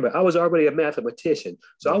 remember, I was already a mathematician,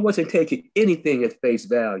 so I wasn't taking anything at face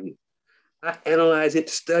value. I analyzed it,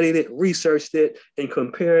 studied it, researched it, and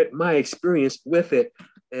compared my experience with it.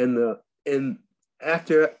 And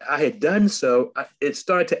after I had done so, it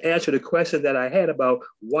started to answer the question that I had about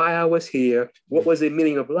why I was here, what was the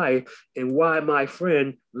meaning of life, and why my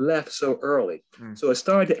friend left so early. So it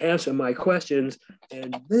started to answer my questions,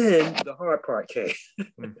 and then the hard part came.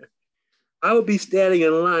 I would be standing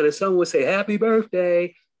in line, and someone would say, "Happy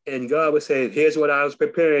birthday," and God would say, "Here's what I was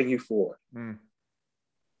preparing you for."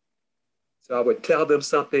 So I would tell them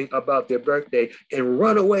something about their birthday and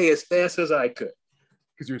run away as fast as I could.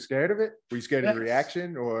 Because you were scared of it? Were you scared of the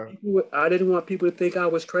reaction? Or I didn't want people to think I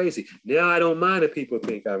was crazy. Now I don't mind if people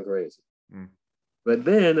think I'm crazy. But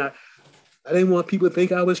then I didn't want people to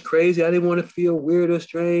think I was crazy. I didn't want to feel weird or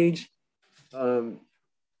strange.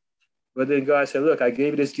 But then God said, look, I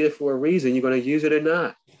gave you this gift for a reason. You're going to use it or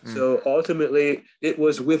not. So ultimately, it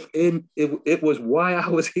was within, it was why I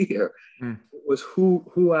was here. It was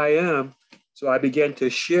who I am. So I began to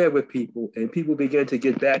share with people, and people began to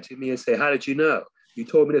get back to me and say, how did you know? You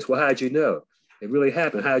told me this. Well, how did you know? It really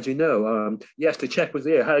happened. How did you know? Yes, the check was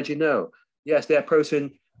there. How did you know? Yes, that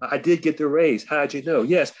person, I did get the raise. How did you know?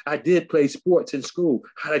 Yes, I did play sports in school.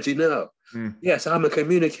 How did you know? Yes, I'm a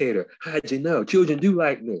communicator. How did you know? Children do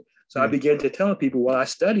like me. So I began to tell people, well, I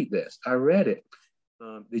studied this. I read it.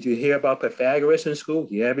 Did you hear about Pythagoras in school?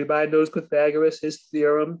 Yeah, everybody knows Pythagoras, his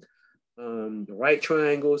theorem, the right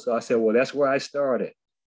triangle. So I said, well, that's where I started.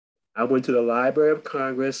 I went to the Library of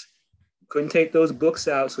Congress, couldn't take those books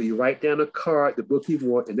out. So you write down a card, the book you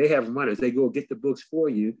want, and they have runners. They go get the books for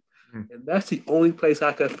you. And that's the only place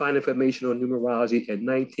I could find information on numerology in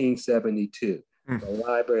 1972, the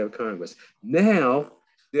Library of Congress. Now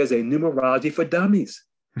there's a numerology for dummies.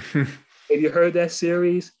 Have you heard that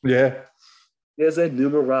series? Yeah. There's a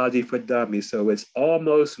numerology for dummies. So it's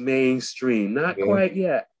almost mainstream. Not quite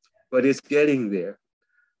yet, but it's getting there.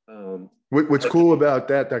 What's cool about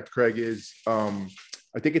that, Dr. Craig, is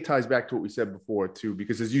I think it ties back to what we said before too,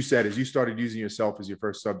 because as you said, as you started using yourself as your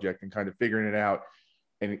first subject and kind of figuring it out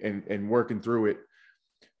and working through it,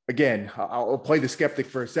 again, I'll play the skeptic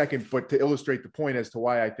for a second, but to illustrate the point as to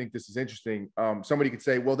why I think this is interesting, somebody could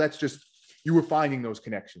say, well, that's just, you were finding those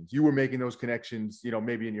connections. You were making those connections, you know,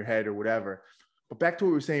 maybe in your head or whatever. But back to what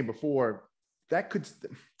we were saying before, that could,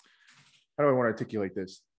 how do I want to articulate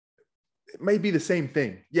this? It may be the same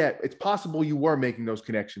thing. Yeah, it's possible you were making those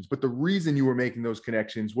connections, but the reason you were making those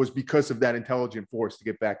connections was because of that intelligent force, to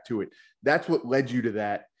get back to it. That's what led you to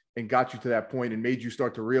that and got you to that point and made you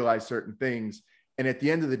start to realize certain things. And at the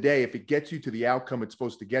end of the day, if it gets you to the outcome it's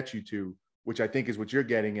supposed to get you to, which I think is what you're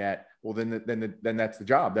getting at, well, then that's the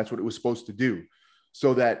job. That's what it was supposed to do.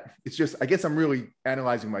 So that it's just, I guess I'm really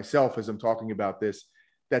analyzing myself as I'm talking about this,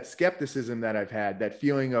 that skepticism that I've had, that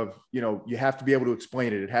feeling of, you know, you have to be able to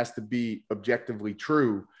explain it. It has to be objectively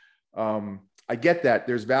true. I get that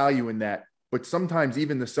there's value in that, but sometimes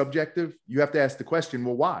even the subjective, you have to ask the question,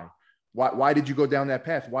 well, why? Why did you go down that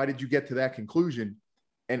path? Why did you get to that conclusion?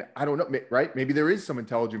 And I don't know, right? Maybe there is some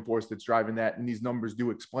intelligent force that's driving that, and these numbers do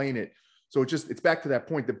explain it. So it's back to that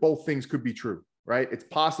point that both things could be true, right? It's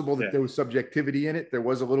possible that there was subjectivity in it. There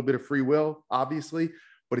was a little bit of free will, obviously,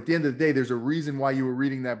 but at the end of the day, there's a reason why you were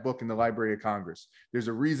reading that book in the Library of Congress. There's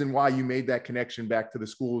a reason why you made that connection back to the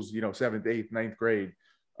schools, you know, 7th, 8th, 9th grade.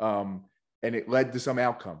 And it led to some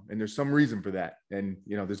outcome, and there's some reason for that. And,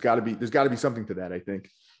 you know, there's gotta be something to that, I think.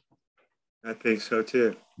 I think so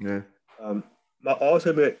too. Yeah. My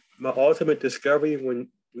ultimate discovery when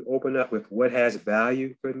we open up with what has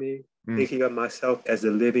value for me, thinking of myself as a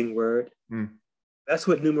living word, that's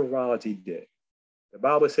what numerology did. The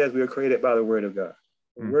Bible says we were created by the word of God.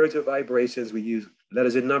 Words are vibrations. We use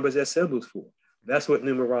letters and numbers as symbols for. That's what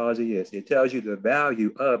numerology is. It tells you the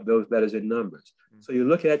value of those letters and numbers. So you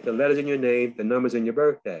look at the letters in your name, the numbers in your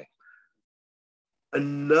birthday.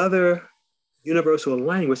 Another universal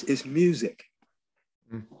language is music.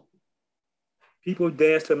 People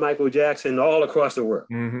dance to Michael Jackson all across the world.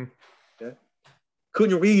 Okay?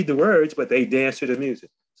 Couldn't read the words, but they dance to the music.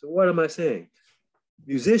 So what am I saying?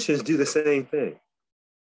 Musicians do the same thing.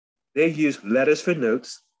 They use letters for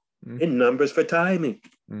notes and numbers for timing.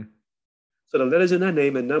 So the letters in our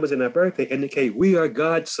name and numbers in our birthday indicate we are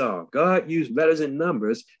God's song. God used letters and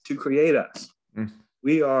numbers to create us.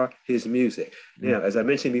 We are his music. Now, as I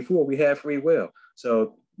mentioned before, we have free will.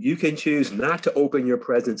 So you can choose not to open your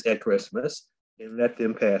presents at Christmas and let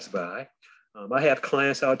them pass by. I have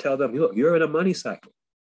clients, I'll tell them, look, you're in a money cycle.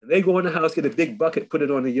 And they go in the house, get a big bucket, put it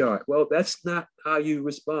on the yard. Well, that's not how you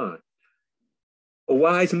respond. A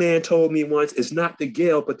wise man told me once, it's not the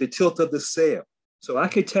gale, but the tilt of the sail. So I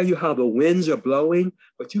could tell you how the winds are blowing,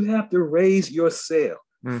 but you have to raise your sail.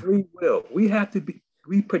 Free will.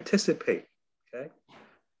 We participate. Okay.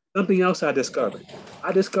 Something else I discovered.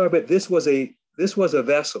 This was a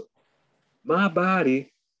vessel. My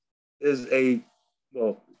body is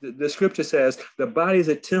the scripture says the body is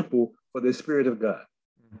a temple for the Spirit of God.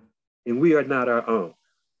 And we are not our own.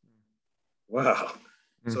 Wow.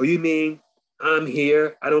 So you mean I'm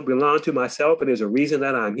here, I don't belong to myself, and there's a reason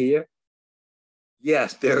that I'm here?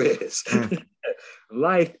 Yes, there is.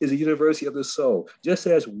 Life is a university of the soul. Just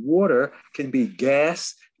as water can be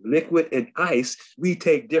gas, liquid, and ice, we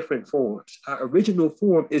take different forms. Our original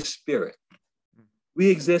form is spirit. We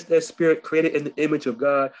exist as spirit created in the image of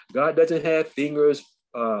God. God doesn't have fingers,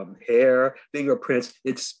 hair, fingerprints.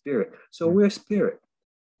 It's spirit. So we're spirit.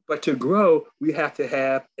 But to grow, we have to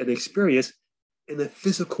have an experience in a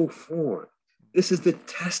physical form. This is the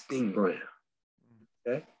testing ground.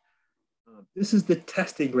 Okay. This is the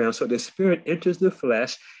testing ground. So the spirit enters the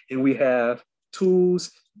flesh, and we have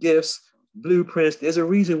tools, gifts, blueprints. There's a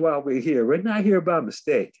reason why we're here. We're not here by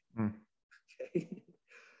mistake. Okay?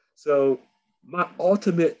 So my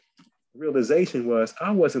ultimate realization was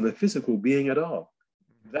I wasn't a physical being at all.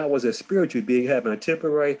 That was a spiritual being having a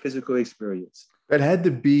temporary physical experience. That had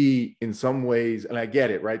to be in some ways, and I get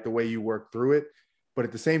it, right? The way you worked through it, but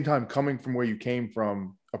at the same time, coming from where you came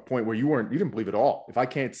from, a point where you didn't believe it all. If I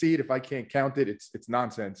can't see it, if I can't count it, it's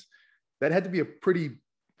nonsense. That had to be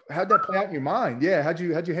how'd that play out in your mind? Yeah. How'd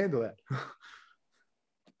you handle that?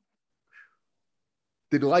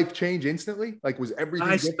 Did life change instantly? Like, was everything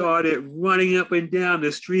I different? started running up and down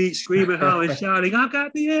the street, screaming, hollering, shouting, I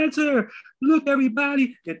got the answer. Look,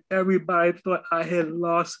 everybody. And everybody thought I had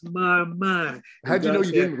lost my mind. How'd you know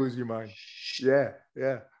you didn't lose your mind? Yeah.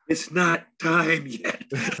 Yeah. It's not time yet.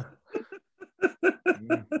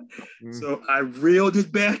 So I reeled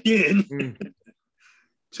it back in,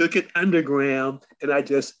 took it underground, and I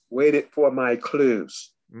just waited for my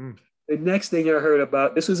clues. The next thing I heard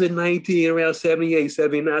about, this was in around 78,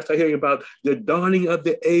 79, I started hearing about the dawning of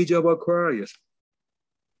the age of Aquarius.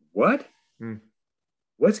 What?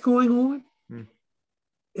 What's going on?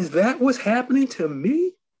 Is that what's happening to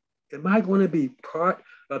me? Am I going to be part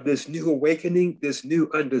of this new awakening, this new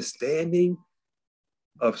understanding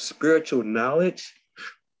of spiritual knowledge?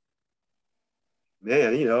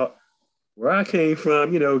 Man, where I came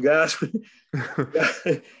from,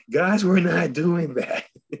 guys were not doing that.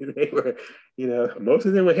 They were, most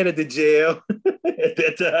of them were headed to jail at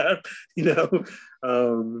that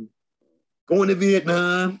time, going to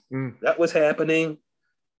Vietnam. That was happening.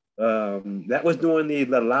 That was during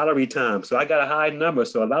the lottery time. So I got a high number.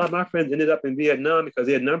 So a lot of my friends ended up in Vietnam because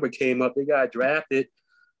their number came up. They got drafted.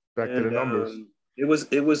 Back to the numbers. It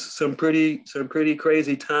was some pretty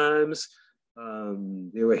crazy times.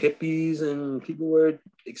 There were hippies and people were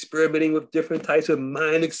experimenting with different types of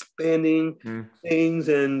mind expanding things,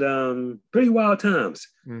 and pretty wild times.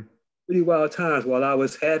 Pretty wild times while I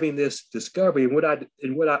was having this discovery. And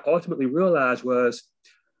what I ultimately realized was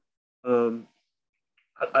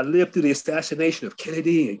I lived through the assassination of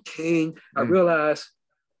Kennedy and King. I realized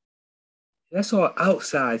that's all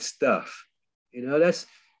outside stuff.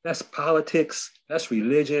 That's politics, that's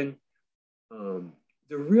religion.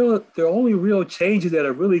 The only real changes that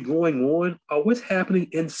are really going on are what's happening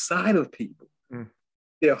inside of people.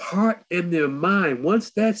 Their heart and their mind.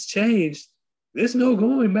 Once that's changed, there's no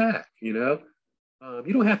going back, You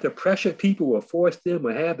don't have to pressure people or force them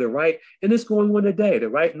or have the right, and it's going on today, the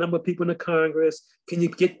right number of people in the Congress. Can you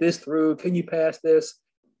get this through? Can you pass this?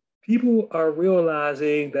 People are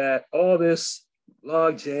realizing that all this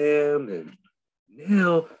log jam, and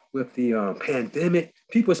now with the pandemic,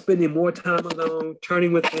 people are spending more time alone,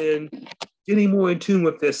 turning within, getting more in tune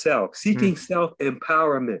with their self, seeking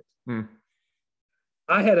self-empowerment.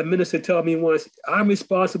 I had a minister tell me once, I'm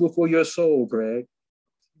responsible for your soul, Greg.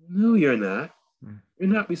 No, you're not. You're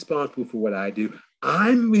not responsible for what I do.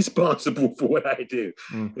 I'm responsible for what I do.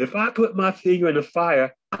 If I put my finger in the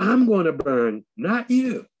fire, I'm going to burn, not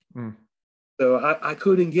you. So I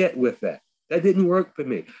couldn't get with that. That didn't work for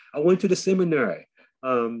me. I went to the seminary.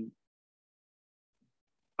 I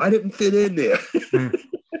didn't fit in there.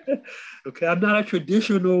 Okay, I'm not a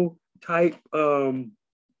traditional type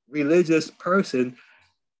religious person,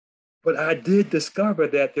 but I did discover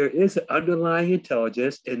that there is an underlying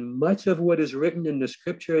intelligence, and much of what is written in the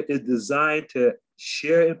scripture is designed to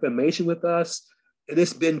share information with us, and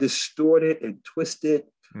it's been distorted and twisted,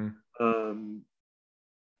 and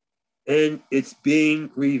it's being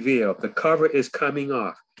revealed. The cover is coming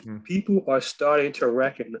off. People are starting to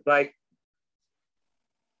recognize,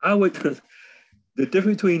 the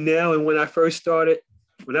difference between now and when I first started,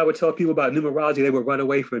 when I would tell people about numerology, they would run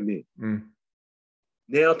away from me.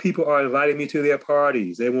 Now people are inviting me to their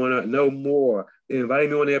parties. They want to know more. They're inviting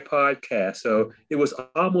me on their podcast. So it was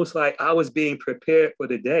almost like I was being prepared for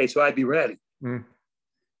the day, so I'd be ready. Do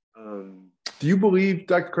you believe,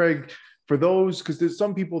 Dr. Craig, for those, because there's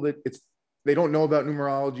some people that they don't know about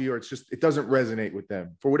numerology, or it doesn't resonate with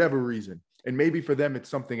them for whatever reason. And maybe for them, it's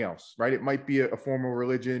something else, right? It might be a form of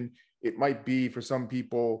religion. It might be, for some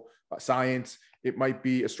people, science. It might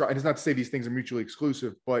be and it's not to say these things are mutually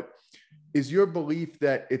exclusive, but is your belief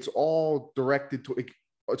that it's all directed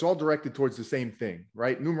towards the same thing,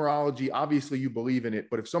 right? Numerology, obviously you believe in it,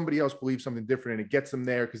 but if somebody else believes something different and it gets them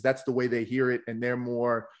there because that's the way they hear it, and they're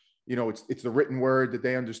more, it's the written word that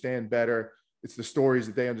they understand better, it's the stories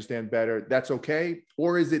that they understand better, that's okay?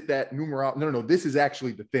 Or is it that no, this is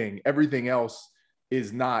actually the thing, everything else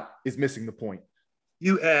is missing the point?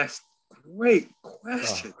 You asked great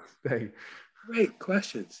questions. Oh, Great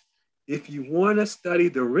questions. If you want to study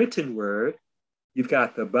the written word, you've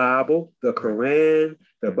got the Bible, the Quran,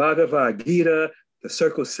 the Bhagavad Gita, the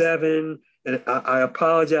Circle Seven, and I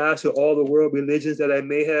apologize to all the world religions that I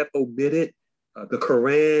may have omitted. The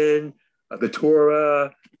Quran, the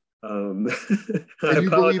Torah. I and you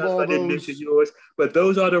believe apologize all if I didn't those? mention yours, but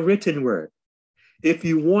those are the written word. If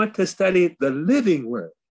you want to study the living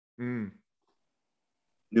word,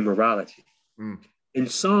 numerology. In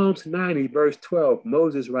Psalms 90, verse 12,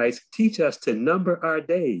 Moses writes, teach us to number our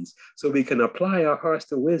days so we can apply our hearts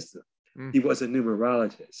to wisdom. He was a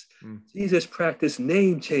numerologist. Jesus practiced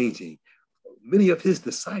name changing. Many of his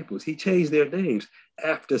disciples, he changed their names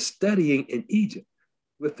after studying in Egypt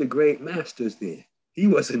with the great masters there. He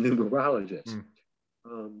was a numerologist.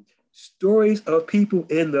 Stories of people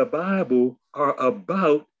in the Bible are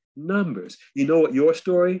about numbers. You know what your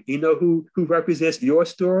story? You know who represents your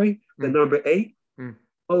story? The number 8?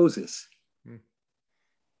 Moses.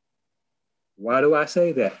 Why do I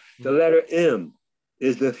say that? The letter M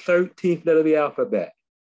is the 13th letter of the alphabet.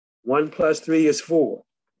 1 plus 3 is 4.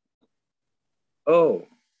 O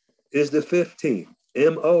is the 15th.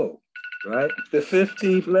 M-O, right? The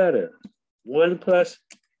 15th letter. 1 plus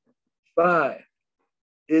 5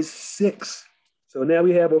 is 6. So now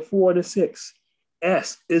we have a 4 and a 6.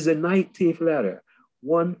 S is the 19th letter.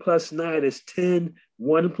 1 plus 9 is 10.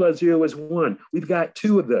 1 plus 0 is 1. We've got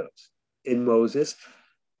 2 of those in Moses.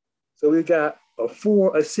 So we've got a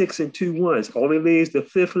 4, a 6, and 2 1s. Only leaves the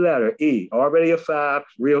 5th letter, E. Already a 5,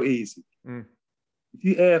 real easy. If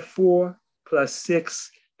you add 4 plus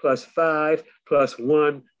 6 plus 5 plus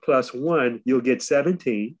 1 plus 1, you'll get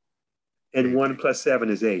 17. And 1 plus 7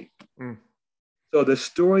 is 8. So the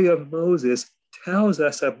story of Moses tells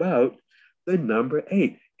us about the number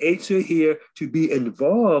 8. 8s are here to be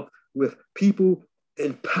involved with people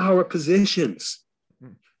in power positions,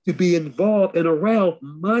 to be involved and around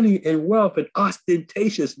money and wealth and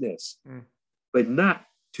ostentatiousness, but not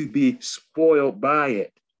to be spoiled by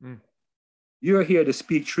it. You're here to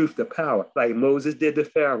speak truth to power, like Moses did to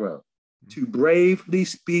Pharaoh, to bravely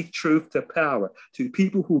speak truth to power, to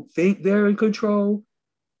people who think they're in control,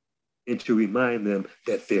 and to remind them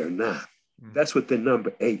that they're not. That's what the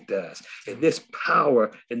number 8 does. And this power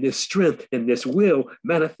and this strength and this will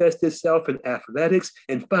manifests itself in athletics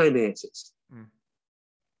and finances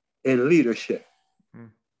and leadership.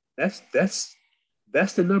 That's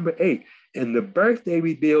the number 8. And the birthday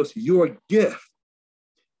reveals your gift.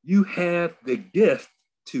 You have the gift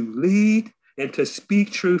to lead and to speak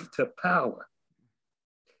truth to power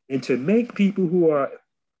and to make people who are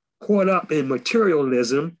caught up in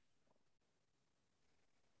materialism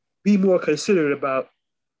be more considerate about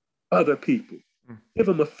other people. Give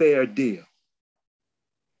them a fair deal.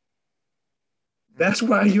 That's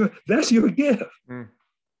your gift.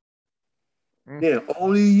 Now,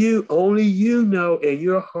 only you know in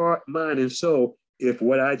your heart, mind, and soul if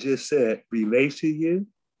what I just said relates to you,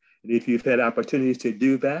 and if you've had opportunities to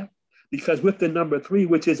do that. Because with the number 3,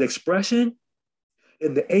 which is expression,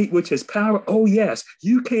 and the 8, which is power, oh yes,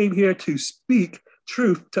 you came here to speak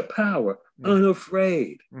truth to power,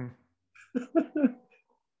 unafraid.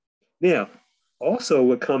 Now, also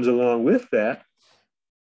what comes along with that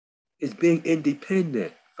is being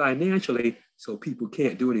independent financially so people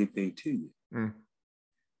can't do anything to you.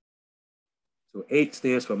 So 8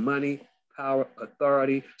 stands for money, power,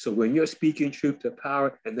 authority. So when you're speaking truth to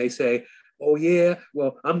power and they say, oh yeah,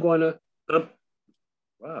 well,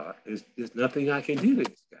 wow, there's nothing I can do to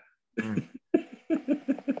this guy.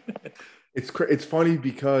 It's funny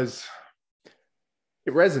because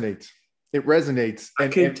it resonates. It resonates. I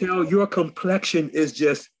can tell your complexion is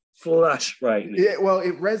just flush right now. Yeah, well,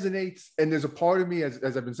 it resonates. And there's a part of me, as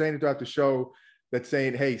I've been saying throughout the show, that's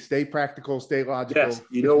saying, hey, stay practical, stay logical. Yes,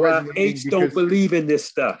 you know why? 8s don't believe in this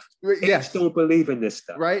stuff. Yes. 8s don't believe in this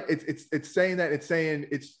stuff. Right? It's saying that, it's saying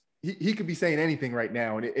he could be saying anything right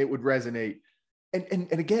now and it would resonate. And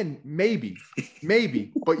again, maybe,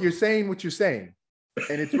 but you're saying what you're saying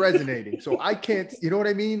and it's resonating. So I can't, you know what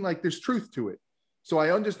I mean? Like there's truth to it. So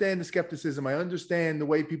I understand the skepticism. I understand the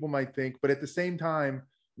way people might think, but at the same time,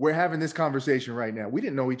 we're having this conversation right now. We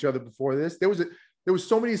didn't know each other before this. There was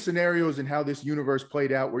so many scenarios in how this universe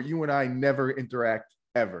played out where you and I never interact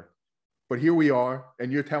ever. But here we are,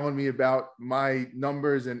 and you're telling me about my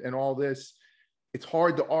numbers and all this. It's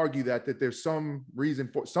hard to argue that there's some reason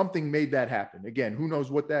for something made that happen. Again, who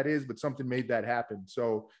knows what that is, but something made that happen.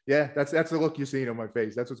 So yeah, that's the look you're seeing on my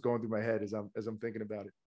face. That's what's going through my head as I'm thinking about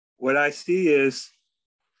it. What I see is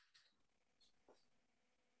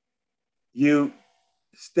you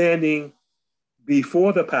standing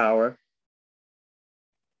before the power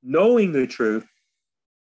knowing the truth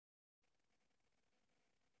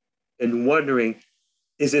and wondering,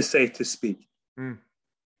 is it safe to speak? Mm.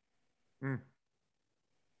 Mm.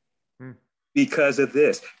 Mm. Because of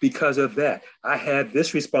this, because of that, I had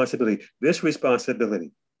this responsibility, this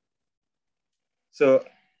responsibility. So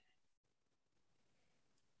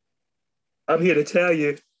I'm here to tell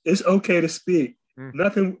you, it's okay to speak.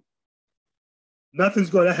 Nothing's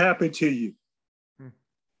going to happen to you.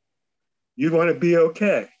 You're going to be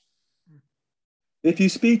okay. If you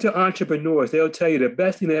speak to entrepreneurs, they'll tell you the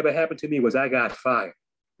best thing that ever happened to me was I got fired.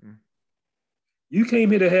 You came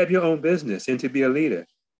here to have your own business and to be a leader,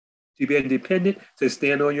 to be independent, to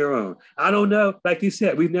stand on your own. I don't know, like you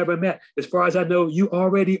said, we've never met. As far as I know, you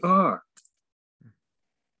already are.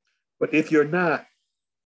 But if you're not,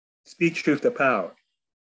 speak truth to power.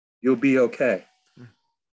 You'll be okay.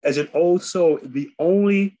 As an old soul, the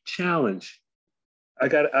only challenge, I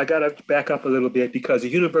got to back up a little bit because the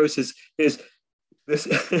universe is this.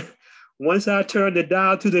 Once I turn the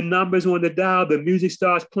dial to the numbers on the dial, the music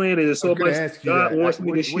starts playing, and there's so much God wants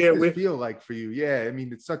me to share with. What's this feel like for you? Yeah, I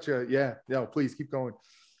mean, it's such a No, please keep going.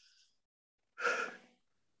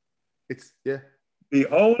 It's The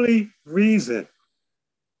only reason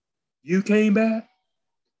you came back,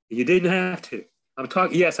 you didn't have to. I'm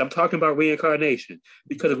talking about reincarnation,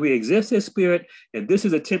 because if we exist as spirit and this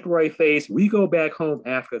is a temporary phase, we go back home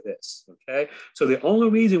after this, okay? So the only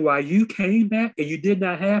reason why you came back and you did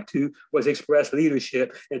not have to was express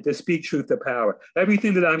leadership and to speak truth to power.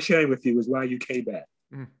 Everything that I'm sharing with you is why you came back.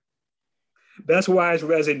 That's why it's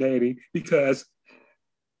resonating, because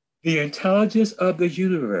the intelligence of the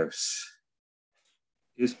universe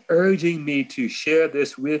is urging me to share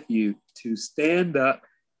this with you, to stand up,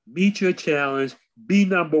 meet your challenge, be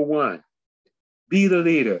number one, be the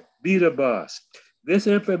leader, be the boss. This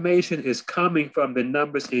information is coming from the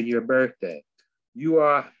numbers in your birthday. You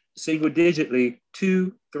are single digitly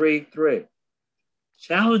 233.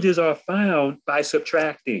 Challenges are found by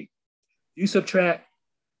subtracting. You subtract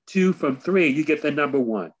 2 from 3, you get the number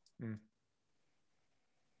 1.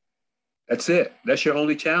 That's it. That's your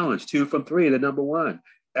only challenge. 2 from 3, the number 1.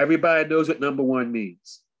 Everybody knows what number 1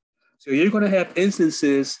 means. So you're going to have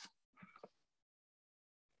instances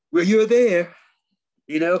where you're there,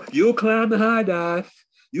 you'll climb the high dive,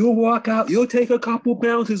 you'll walk out, you'll take a couple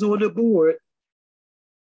bounces on the board,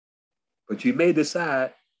 but you may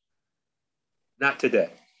decide not today.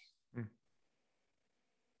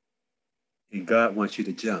 And God wants you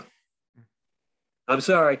to jump. I'm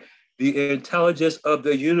sorry, the intelligence of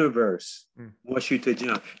the universe wants you to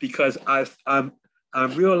jump, because I'm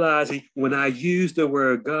realizing when I use the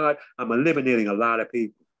word God, I'm eliminating a lot of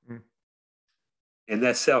people. And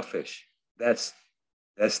that's selfish. That's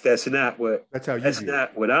not what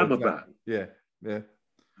I'm about. Yeah.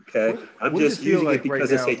 Okay. I'm just using it because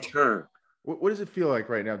it's a term. What does it feel like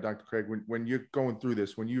right now, Dr. Craig, when you're going through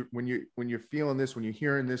this, when you're feeling this, when you're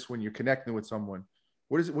hearing this, when you're connecting with someone?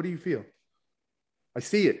 What do you feel? I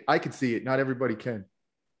see it. I can see it. Not everybody can.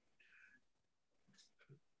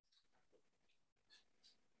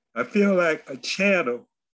 I feel like a channel.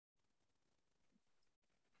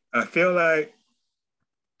 I feel like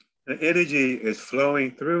the energy is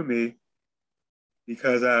flowing through me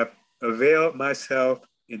because I've availed myself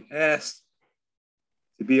and asked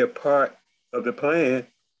to be a part of the plan.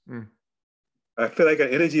 I feel like an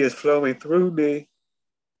energy is flowing through me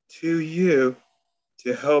to you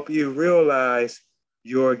to help you realize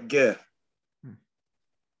your gift.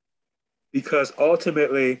 Because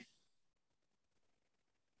ultimately,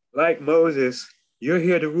 like Moses, you're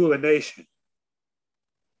here to rule a nation.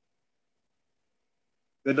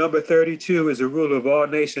 The number 32 is the ruler of all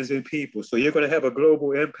nations and people. So you're going to have a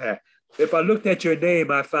global impact. If I looked at your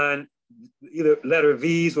name, I find either letter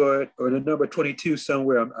V's or the number 22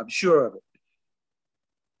 somewhere. I'm sure of it.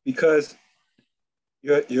 Because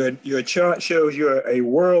your chart shows you're a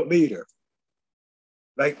world leader.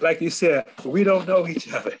 Like you said, we don't know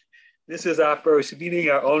each other. This is our first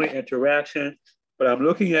meeting, our only interaction. But I'm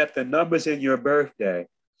looking at the numbers in your birthday.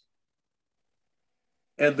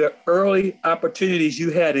 And the early opportunities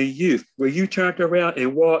you had in youth, where you turned around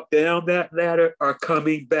and walked down that ladder, are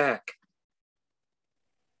coming back.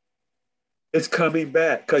 It's coming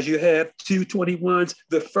back because you have 2 21s.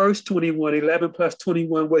 The first 21, 11 plus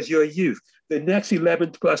 21 was your youth. The next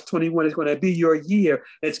 11 plus 21 is going to be your year.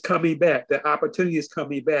 It's coming back. The opportunity is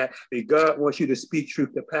coming back. And God wants you to speak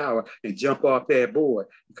truth to power and jump off that board,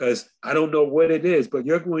 because I don't know what it is, but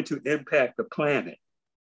you're going to impact the planet,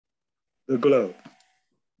 the globe.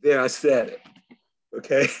 There, I said it,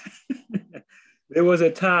 okay? There was a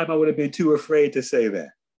time I would have been too afraid to say that.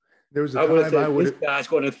 There was a I would have time I said, would this have. guy's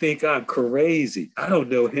going to think I'm crazy. I don't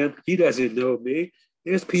know him. He doesn't know me.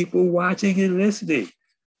 There's people watching and listening.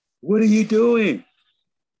 What are you doing?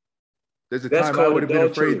 There's a That's time I called would have been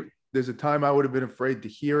adultery. afraid. There's a time I would have been afraid to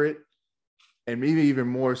hear it, and maybe even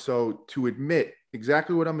more so to admit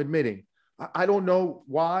exactly what I'm admitting. I don't know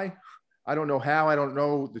why. I don't know how. I don't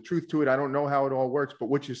know the truth to it. I don't know how it all works. But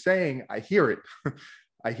what you're saying, I hear it.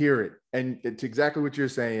 I hear it. And it's exactly what you're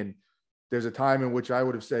saying. There's a time in which I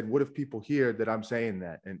would have said, what if people hear that I'm saying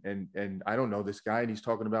that? And I don't know this guy and he's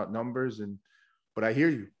talking about numbers, but I hear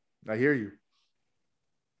you. I hear you.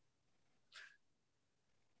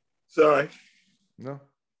 Sorry. No.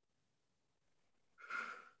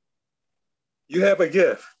 You have a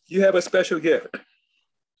gift. You have a special gift.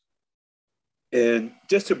 And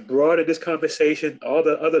just to broaden this conversation, all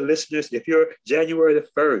the other listeners, if you're January the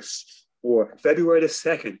 1st or February the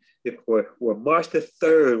 2nd, or March the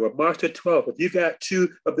 3rd or March the 12th, if you got two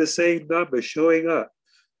of the same numbers showing up,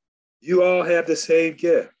 you all have the same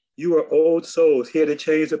gift. You are old souls here to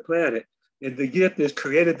change the planet. And the gift is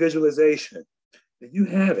creative visualization. And you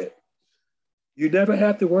have it. You never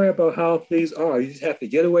have to worry about how things are. You just have to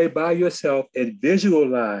get away by yourself and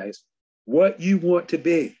visualize what you want to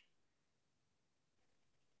be.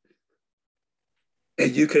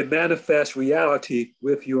 And you can manifest reality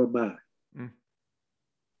with your mind. Mm.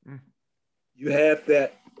 Mm. You have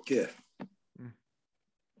that gift. Mm.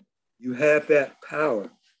 You have that power.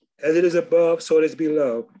 As it is above, so it is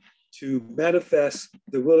below, to manifest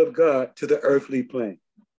the will of God to the earthly plane.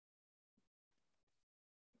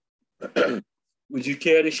 Would you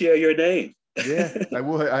care to share your name? Yeah, I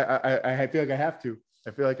would. I feel like I have to.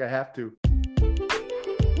 I feel like I have to.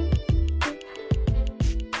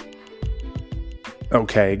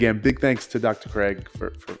 Okay, again, big thanks to Dr. Craig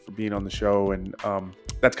for being on the show, and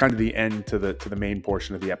that's kind of the end to the main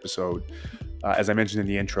portion of the episode. As I mentioned in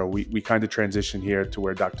the intro, we kind of transition here to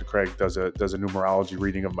where Dr. Craig does a numerology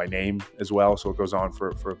reading of my name as well, so it goes on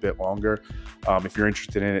for a bit longer. If you're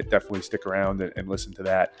interested in it, definitely stick around and listen to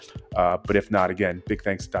that. But if not, again, big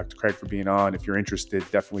thanks to Dr. Craig for being on. If you're interested,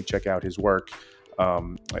 definitely check out his work.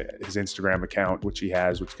 His Instagram account, which he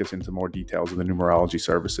has, which gets into more details of the numerology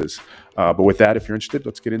services. But with that, if you're interested,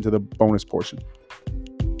 let's get into the bonus portion.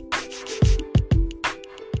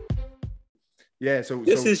 Yeah,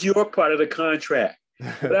 this is your part of the contract.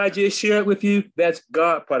 What I just shared with you, that's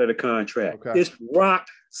God part of the contract. Okay. It's rock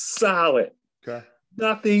solid. Okay.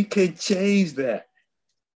 Nothing can change that.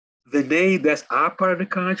 The name that's our part of the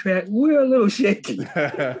contract, we're a little shaky.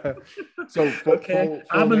 Okay,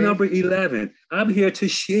 I'm a number 11. I'm here to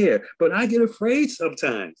share, but I get afraid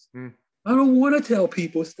sometimes. I don't want to tell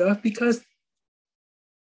people stuff because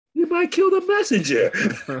you might kill the messenger.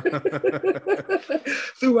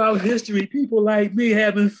 Throughout history, people like me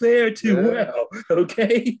haven't fared too well.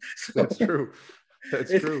 Okay, that's true.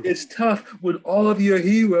 That's true. It's tough when all of your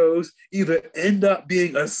heroes either end up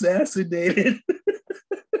being assassinated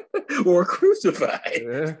or crucified.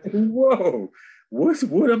 Yeah. Whoa,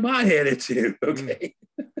 what am I headed to? Okay.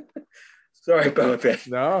 Sorry about that.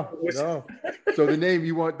 No. So the name,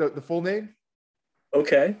 you want the full name?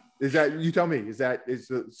 Okay. Is that, you tell me,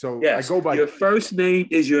 so yes. I go by. Your first name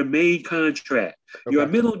is your main contract. Okay. Your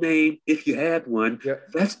middle name, if you have one, yep.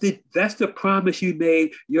 that's the promise you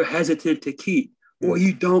made you're hesitant to keep or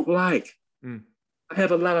you don't like. I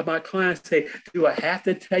have a lot of my clients say, do I have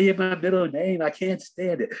to tell you my middle name? I can't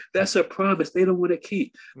stand it. That's a promise they don't want to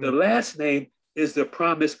keep. The last name is the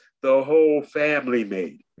promise the whole family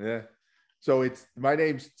made. Yeah. So it's my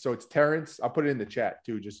name's, so it's Terrence. I'll put it in the chat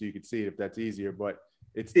too, just so you can see it if that's easier, but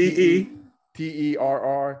it's Terrence.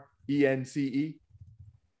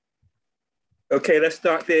 Okay, let's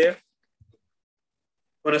start there. I'm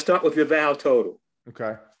going to start with your vowel total.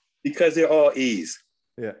 Okay. Because they're all E's.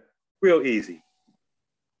 Yeah. Real easy.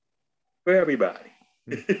 For everybody.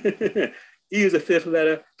 E is a fifth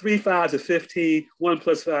letter, 3 5s are 15, 1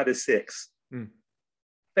 + 5 is 6.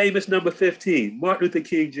 Famous number 15, Martin Luther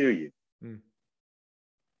King Jr.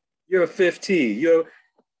 You're a 15.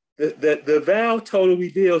 The vowel total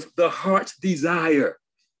reveals the heart's desire.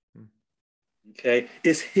 Okay,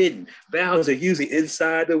 it's hidden. Vowels are usually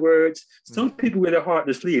inside the words. Some people with their heart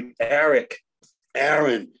in the sleeve, Eric,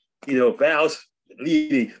 Aaron, vowels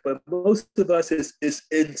leading, but most of us is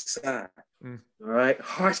inside. All right,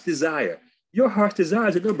 heart's desire. Your heart's desire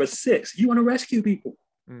is a number 6. You want to rescue people.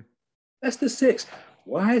 That's the 6.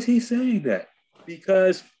 Why is he saying that?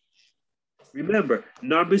 Because remember,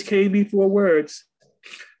 numbers came before words.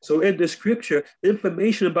 So in the scripture,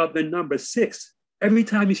 information about the number 6, every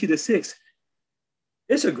time you see the 6,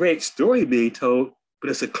 it's a great story being told,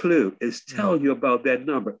 but it's a clue. It's telling you about that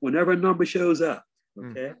number whenever a number shows up.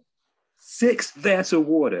 Okay. 6 vats of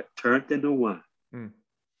water turned into wine. Mm.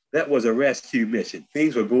 That was a rescue mission.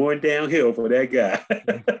 Things were going downhill for that guy.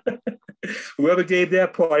 Whoever gave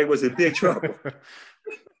that party was in big trouble.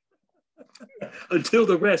 Until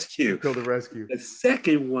the rescue. Until the rescue. The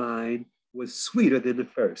second wine was sweeter than the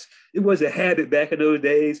first. It was a habit back in those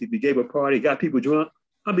days. If you gave a party, got people drunk.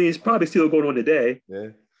 I mean, it's probably still going on today. Yeah.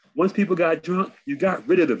 Once people got drunk, you got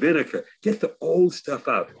rid of the vinegar. Get the old stuff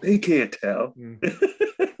out. They can't tell.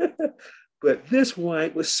 But this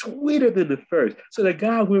wine was sweeter than the first. So the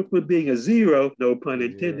guy went from being a 0, no pun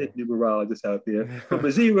intended, numerologists out there, from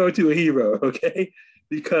a 0 to a hero, okay?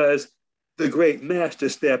 Because the great master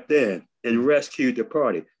stepped in and rescued the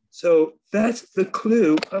party. So that's the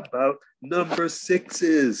clue about number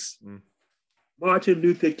 6s. Martin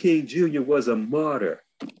Luther King Jr. was a martyr.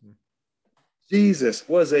 Jesus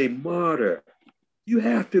was a martyr. You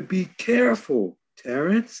have to be careful,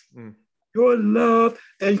 Terrence. Your love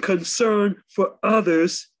and concern for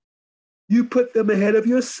others, you put them ahead of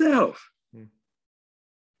yourself.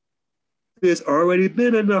 There's already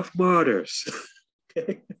been enough martyrs.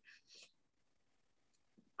 Okay?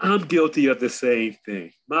 I'm guilty of the same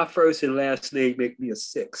thing. My first and last name make me a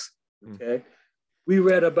 6. Okay? We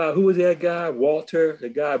read about, who was that guy? Walter, the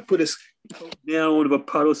guy put his coat down on a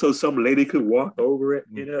puddle so some lady could walk over it,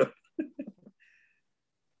 you know?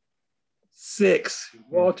 6.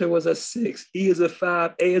 Walter was a 6. E is a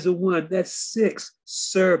 5. A is a 1. That's 6.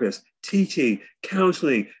 Service, teaching,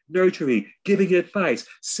 counseling, nurturing, giving advice,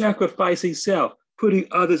 sacrificing self, putting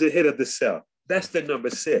others ahead of the self. That's the number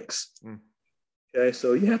 6. Okay,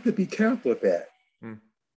 so you have to be careful with that.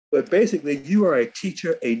 But basically, you are a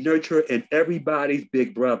teacher, a nurturer, and everybody's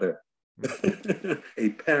big brother. A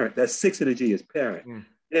parent. That's 6 energy is parent.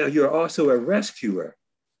 Now, you're also a rescuer,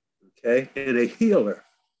 okay, and a healer.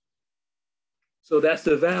 So that's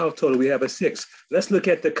the vowel total. We have a 6. Let's look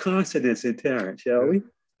at the consonants in Terrence, shall we?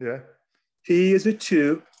 Yeah. T is a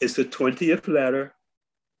 2. It's the 20th letter.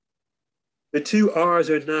 The 2 R's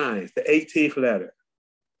are 9s, the 18th letter.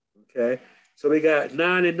 Okay. So we got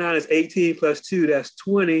 9 and 9 is 18 plus 2. That's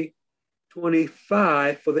 20.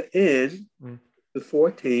 25 for the N, the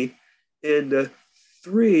 14th. And the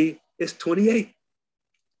 3 is 28.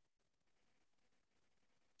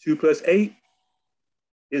 2 plus 8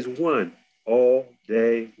 is 1. All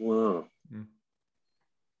day long.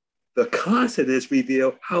 The consonants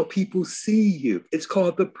reveal how people see you. It's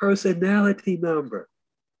called the personality number.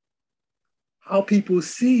 How people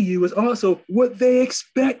see you is also what they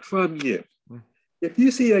expect from you. If you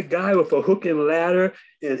see a guy with a hook and ladder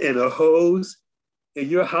and a hose and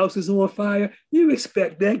your house is on fire, you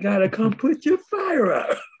expect that guy to come put your fire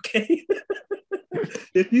out, okay?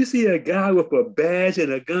 If you see a guy with a badge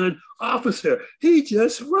and a gun, officer, he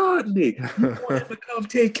just robbed me. You want him to come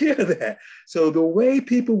take care of that. So the way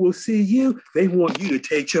people will see you, they want you to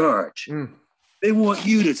take charge. They want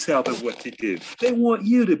you to tell them what to do. They want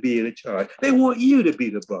you to be in charge. They want you to be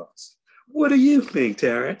the boss. What do you think,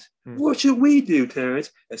 Terrence? What should we do,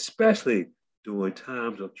 Terrence? Especially during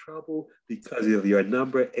times of trouble because of your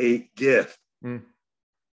number 8 gift.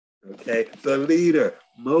 Okay, the leader.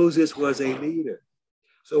 Moses was a leader.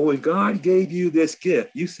 So when God gave you this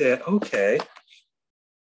gift, you said, okay,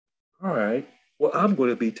 all right, well, I'm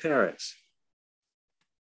going to be Terrence.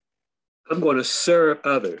 I'm going to serve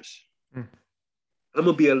others. I'm going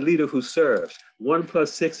to be a leader who serves. 1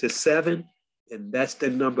 plus 6 is 7, and that's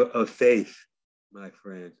the number of faith, my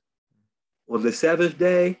friend. On the 7th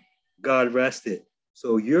day, God rested.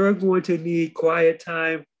 So you're going to need quiet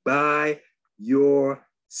time by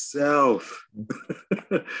yourself.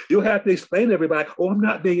 You'll have to explain to everybody, oh, I'm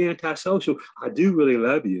not being antisocial. I do really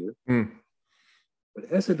love you. But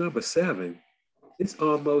as a number 7, it's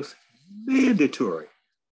almost mandatory.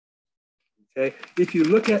 Okay, if you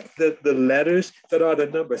look at the letters that are the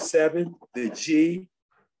number 7, the G,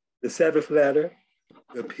 the 7th letter,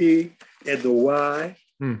 the P, and the Y,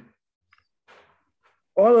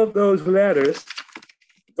 all of those letters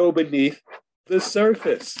go beneath the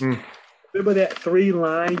surface. Remember that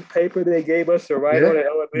 3-line paper they gave us to write on in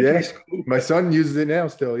elementary school? My son uses it now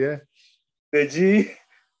still, The G,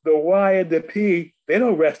 the Y, and the P, they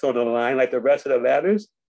don't rest on the line like the rest of the letters.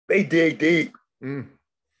 They dig deep.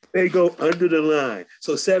 They go under the line.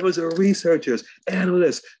 So 7s are researchers,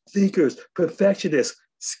 analysts, thinkers, perfectionists,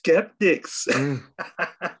 skeptics.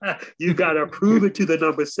 You got to prove it to the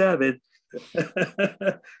number 7.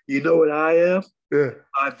 You know what I am?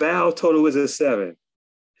 My vowel total is a 7.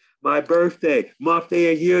 My birthday, month,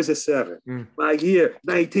 day, and year is a 7. My year,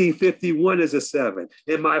 1951, is a 7.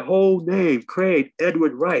 And my whole name, Craig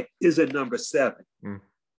Edward Wright, is a number 7.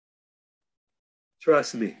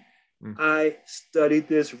 Trust me. I studied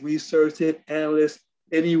this, researched it, analyzed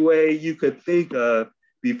any way you could think of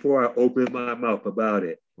before I opened my mouth about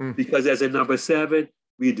it. Because as a number 7,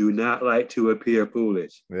 we do not like to appear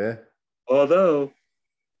foolish. Yeah. Although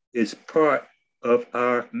it's part of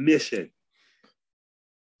our mission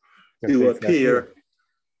to appear.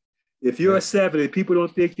 If you're a 7 and people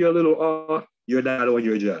don't think you're a little off, you're not on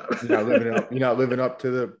your job. You're not living up to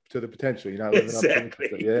the potential. You're not living exactly.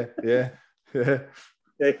 up to the, yeah.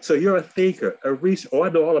 Okay, so you're a thinker, a researcher. Oh, I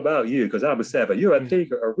know all about you because I'm a 7. You're a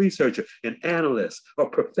thinker, a researcher, an analyst, a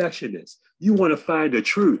perfectionist. You want to find the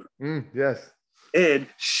truth. Yes. And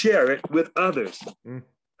share it with others.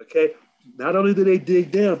 Okay. Not only do they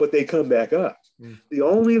dig down, but they come back up. The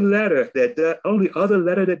only other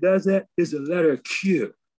letter that does that is the letter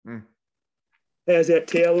Q. Has that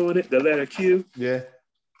tail on it, the letter Q. Yeah.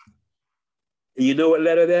 And you know what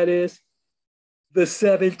letter that is? The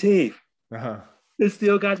 17th. It's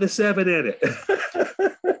still got the 7 in it.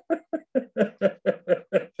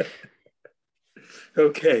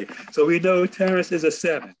 Okay, so we know Terrence is a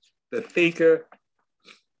 7. The thinker,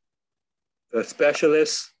 the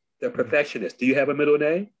specialist, the perfectionist. Do you have a middle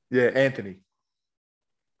name? Yeah, Anthony.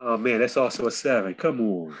 Oh man, that's also a 7. Come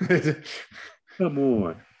on. Come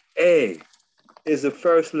on. A is the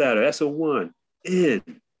first letter. That's a 1. N,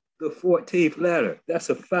 the 14th letter. That's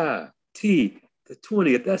a 5. T, the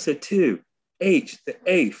 20th. That's a 2. H, the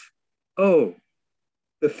 8th. O,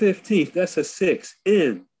 the 15th. That's a 6.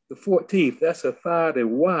 N, the 14th. That's a 5.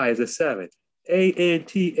 And Y is a 7.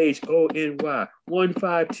 ANTHONY. 1,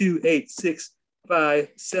 5, 2, 8, 6, 5,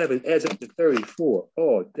 7. Adds up to 34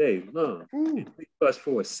 all day long. 3 plus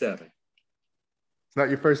 4 is 7. It's not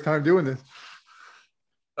your first time doing this.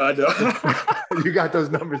 I know. You got those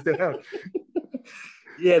numbers down.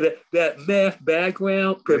 Yeah, that math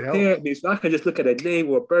background prepared me so I could just look at a name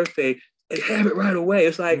or a birthday and have it right away.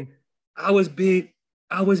 It's like I was being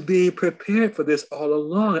prepared for this all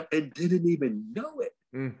along and didn't even know it.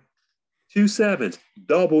 2 7s,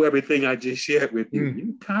 double everything I just shared with you.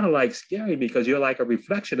 You kind of like scaring me because you're like a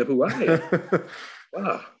reflection of who I am.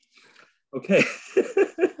 Wow. Okay.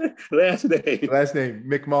 Last name. Last name,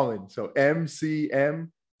 McMullen. So MCMULLEN.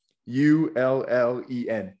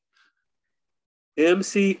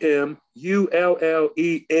 MCMULLEN.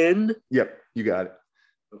 Yep, you got it.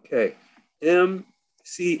 Okay.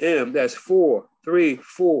 MCM, that's 4, 3,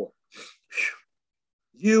 4.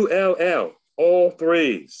 ULL, all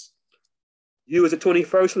 3s. U is the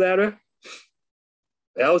 21st letter.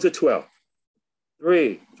 L is the 12th.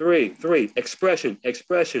 3, 3, 3. Expression.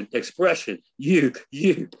 You.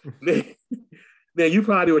 Man, you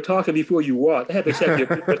probably were talking before you walked. I had to check your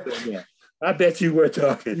papers on that. I bet you were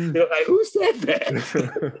talking. You're like, who said that?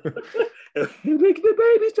 The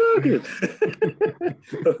baby's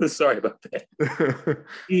talking. Sorry about that.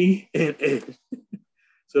 E and N.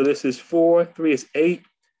 So this is 4, 3 is 8.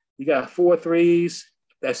 You got 4 3s.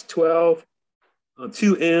 That's 12.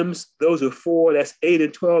 2 M's. Those are 4. That's 8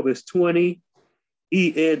 and 12 is 20.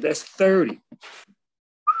 EN, that's 30.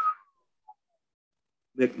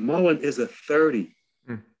 McMullen is a 30.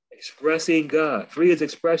 Expressing God. 3 is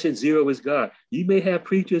expression, 0 is God. You may have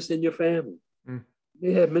preachers in your family. You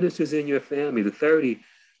may have ministers in your family. The 30,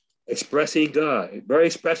 expressing God. Very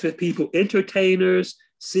expressive people, entertainers,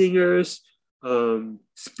 singers,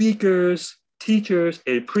 speakers, teachers,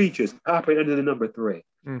 and preachers operate under the number 3.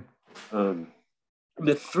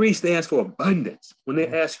 The 3 stands for abundance. When they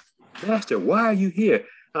ask, Master, why are you here?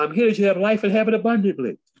 I'm here that you have life and have it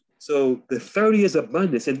abundantly. So the 30 is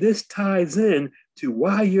abundance. And this ties in to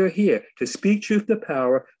why you're here, to speak truth to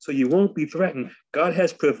power so you won't be threatened. God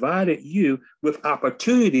has provided you with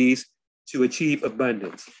opportunities to achieve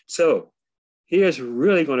abundance. So here's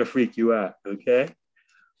really going to freak you out, okay?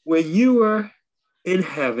 When you were in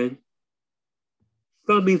heaven,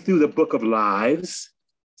 thumbing through the book of lives,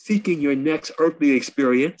 seeking your next earthly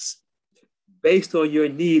experience, based on your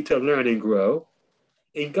need to learn and grow.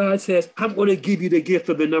 And God says, I'm going to give you the gift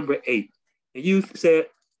of the number 8. And you said,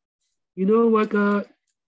 you know what, God?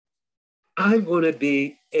 I'm going to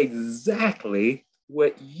be exactly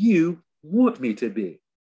what you want me to be.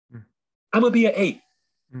 I'm going to be an 8.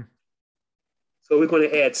 So we're going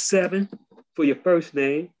to add 7 for your first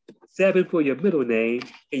name, 7 for your middle name,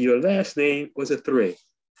 and your last name was a 3.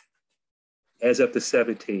 Adds up to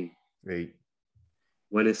 17. 8.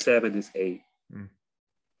 1 and 7 is 8.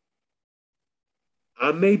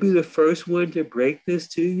 I may be the first one to break this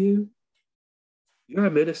to you. You're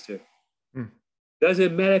a minister.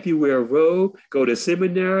 Doesn't matter if you wear a robe, go to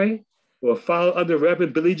seminary, or follow under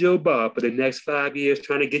Reverend Billy Joe Bob for the next 5 years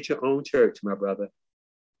trying to get your own church, my brother.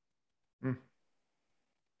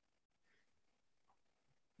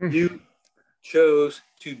 You chose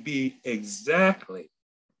to be exactly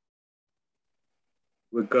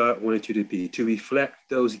what God wanted you to be, to reflect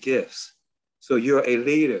those gifts. So you're a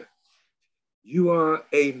leader. You are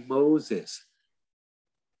a Moses.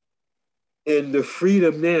 And the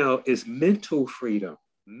freedom now is mental freedom,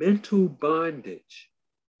 mental bondage.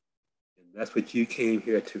 And that's what you came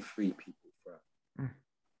here to free people from.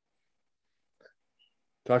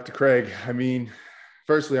 Dr. Craig, I mean,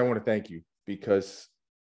 firstly, I want to thank you because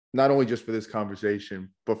not only just for this conversation,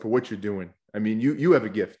 but for what you're doing. I mean, you have a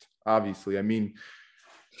gift, obviously. I mean,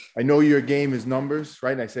 I know your game is numbers,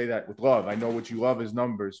 right? And I say that with love. I know what you love is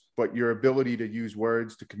numbers, but your ability to use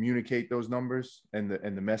words to communicate those numbers and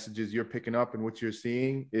the messages you're picking up and what you're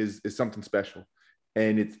seeing is something special.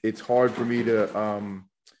 And it's hard for me to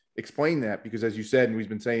explain that because, as you said, and we've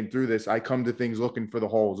been saying through this, I come to things looking for the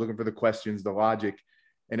holes, looking for the questions, the logic.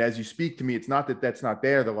 And as you speak to me, it's not that that's not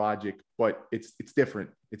there, the logic, but it's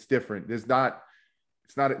different. It's different. It's not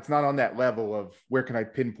on that level of where can I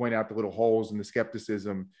pinpoint out the little holes and the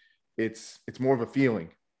skepticism. It's more of a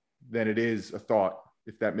feeling than it is a thought,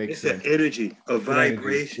 if that makes sense. It's an energy, a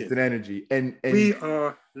vibration. It's an energy. And we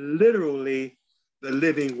are literally the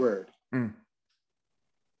living word. And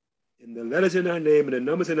the letters in our name and the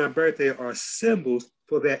numbers in our birthday are symbols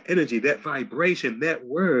for that energy, that vibration, that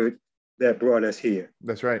word that brought us here.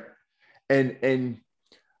 That's right. And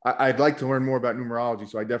I'd like to learn more about numerology,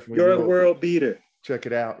 so I definitely You're a world beater. Check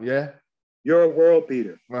it out. Yeah. You're a world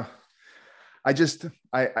beater. Well, I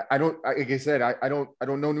don't, like I said, I don't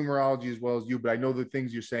know numerology as well as you, but I know the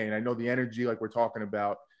things you're saying. I know the energy like we're talking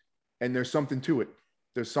about, and there's something to it.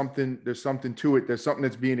 There's something to it. There's something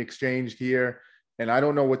that's being exchanged here. And I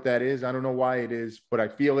don't know what that is. I don't know why it is, but I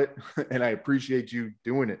feel it. And I appreciate you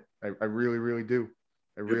doing it. I really, really do.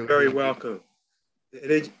 You're very welcome.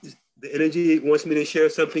 The energy wants me to share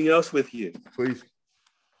something else with you. Please.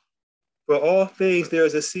 For all things, there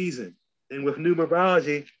is a season. And with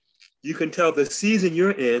numerology, you can tell the season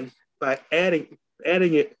you're in by adding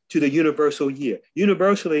it to the universal year.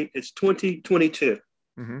 Universally, it's 2022.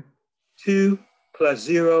 2 plus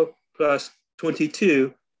 0 plus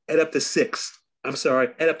 22, add up to 6. I'm sorry,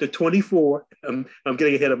 add up to 24. I'm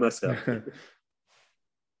getting ahead of myself.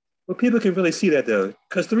 Well, people can really see that though,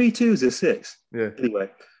 because 3 2s is 6. Yeah. Anyway,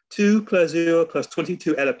 2 plus 0 plus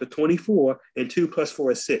 22 add up to 24, and 2 plus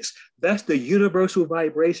 4 is 6. That's the universal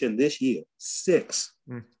vibration this year. 6.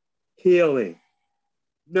 Healing,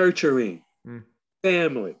 nurturing,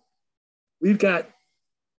 family. We've got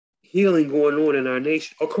healing going on in our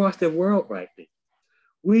nation across the world right now.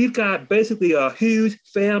 We've got basically a huge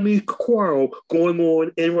family quarrel going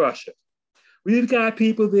on in Russia. We've got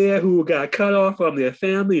people there who got cut off from their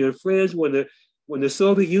family and friends when the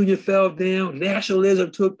Soviet Union fell down,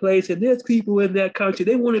 nationalism took place, and there's people in that country,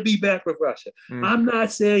 they want to be back with Russia. I'm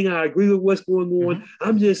not saying I agree with what's going on.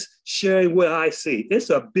 I'm just sharing what I see.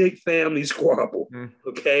 It's a big family squabble,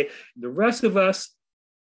 okay? The rest of us,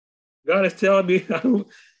 God is telling me,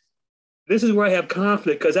 this is where I have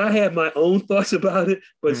conflict because I have my own thoughts about it,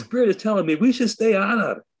 but Spirit is telling me we should stay out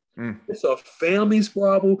of it. It's a family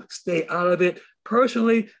squabble. Stay out of it.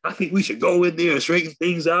 Personally, I think we should go in there and straighten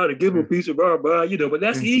things out and give them a piece of blah, blah, but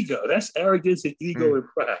that's ego. That's arrogance and ego and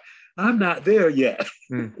pride. I'm not there yet.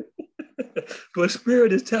 But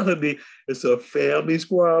Spirit is telling me it's a family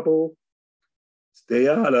squabble. Stay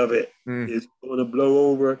out of it. It's going to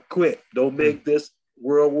blow over quick. Don't make this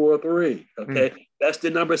World War III. Okay. That's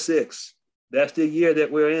the number 6. That's the year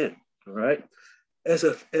that we're in. All right. As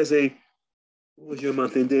a what was your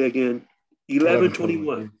month and day again?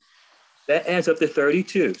 11/21. That adds up to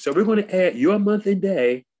 32. So we're going to add your month and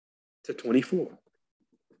day to 24.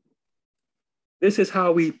 This is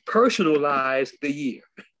how we personalize the year.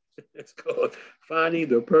 It's called finding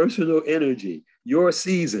the personal energy, your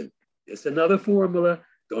season. It's another formula.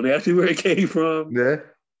 Don't ask me where it came from. Yeah.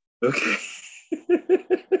 Okay.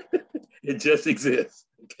 It just exists.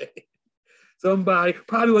 Okay. Somebody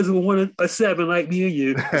probably was a 7 like me and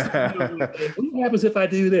you. What happens if I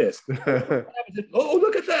do this? Oh,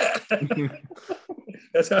 look at that.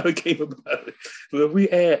 That's how it came about. So if we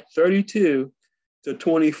add 32 to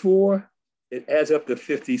 24, it adds up to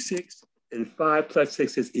 56, and 5 plus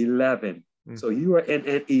 6 is 11. So you are in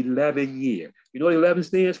an 11 year. You know what 11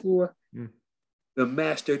 stands for? The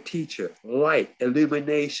master teacher, light,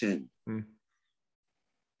 illumination.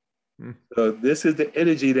 So this is the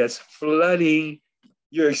energy that's flooding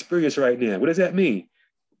your experience right now. What does that mean?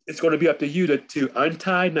 It's going to be up to you to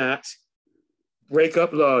untie knots, break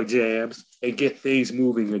up log jams, and get things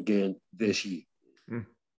moving again this year.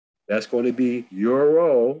 That's going to be your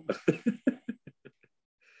role.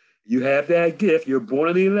 You have that gift. You're born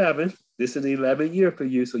on the 11th. This is the 11th year for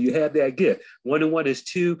you. So you have that gift. 1 and 1 is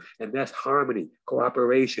 2, and that's harmony,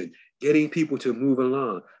 cooperation, getting people to move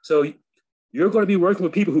along. So you're going to be working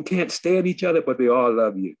with people who can't stand each other, but they all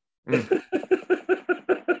love you. Mm.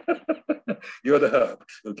 You're the hub,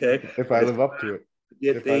 okay? If I live up to it.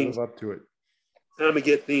 I live up to it. Time to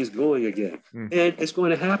get things going again. Mm. And it's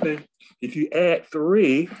going to happen if you add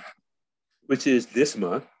 3, which is this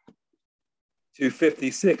month, to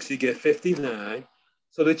 56, you get 59.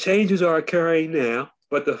 So the changes are occurring now,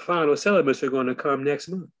 but the final settlements are going to come next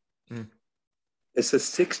month. Mm. It's a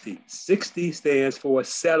 60. 60 stands for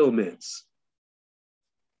settlements.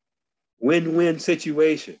 Win-win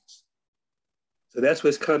situations. So that's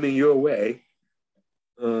what's coming your way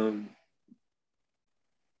in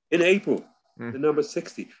April, the number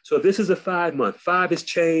 60. So this is a 5-month. 5 is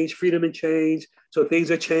change, freedom and change. So things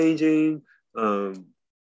are changing.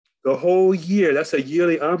 The whole year, that's a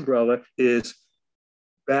yearly umbrella, is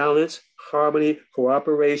balance, harmony,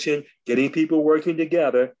 cooperation, getting people working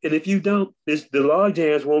together. And if you don't, the log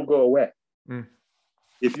jams won't go away. Mm.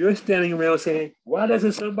 If you're standing around saying, why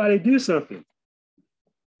doesn't somebody do something?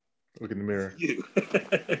 Look in the mirror. You.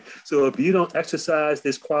 So if you don't exercise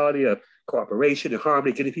this quality of cooperation and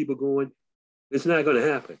harmony, getting people going, it's not going to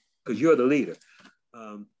happen because you're the leader.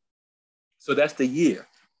 So that's the year.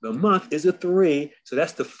 The month is a 3, so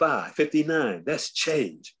that's the 5, 59. That's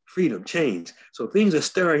change, freedom, change. So things are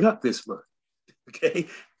stirring up this month, okay?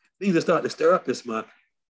 Things are starting to stir up this month.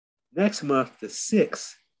 Next month, the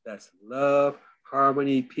 6, that's love,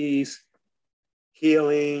 harmony, peace,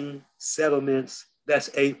 healing, settlements. That's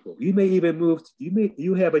April. You may even move,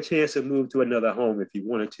 you have a chance to move to another home if you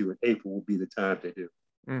wanted to, and April will be the time to do.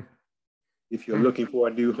 Mm. If you're looking for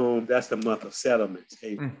a new home, that's the month of settlements,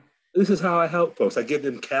 April. Mm. This is how I help folks. I give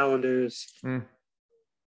them calendars. Mm.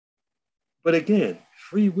 But again,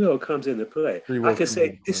 free will comes into play. I can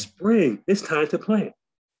say, it's spring. It's time to plant.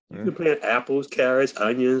 You can plant apples, carrots,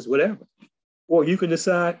 onions, whatever. Or you can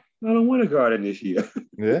decide, I don't want to garden this year.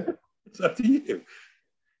 Yeah. It's up to you.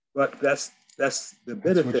 But that's the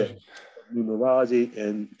benefit of numerology,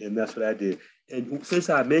 and that's what I did. And since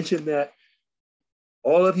I mentioned that,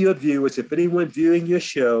 all of your viewers, if anyone viewing your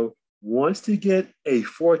show wants to get a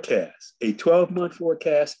forecast, a 12-month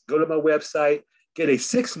forecast, go to my website, get a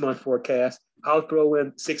 6-month forecast. I'll throw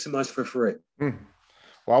in 6 months for free. Mm.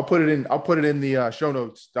 Well, I'll put it in the show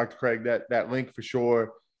notes, Dr. Craig, that link for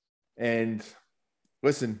sure. And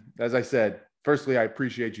listen, as I said, firstly, I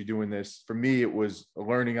appreciate you doing this. For me, it was a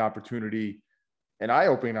learning opportunity, an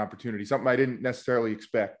eye-opening opportunity, something I didn't necessarily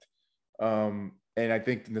expect. And I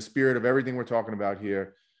think in the spirit of everything we're talking about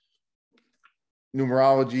here,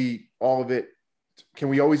 numerology, all of it, can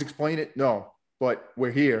we always explain it? No, but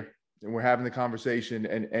we're here and we're having the conversation,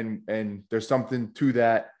 and there's something to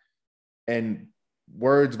that. And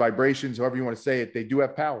words, vibrations, however you want to say it, they do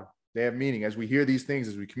have power. They have meaning. As we hear these things,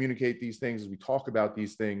 as we communicate these things, as we talk about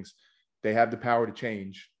these things, they have the power to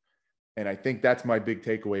change. And I think that's my big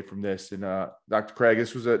takeaway from this. And Dr. Craig,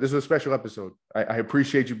 this was a special episode. I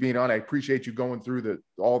appreciate you being on. I appreciate you going through the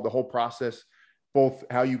whole process, both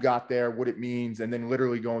how you got there, what it means, and then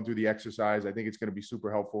literally going through the exercise. I think it's going to be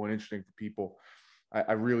super helpful and interesting for people.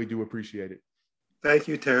 I really do appreciate it. Thank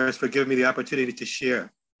you, Terrence, for giving me the opportunity to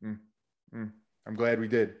share. I'm glad we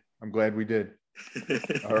did.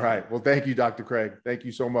 All right. Well, thank you, Dr. Craig. Thank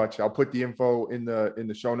you so much. I'll put the info in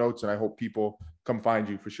the show notes, and I hope people come find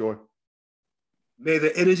you for sure. May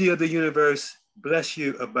the energy of the universe bless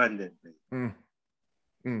you abundantly.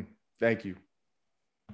 Thank you.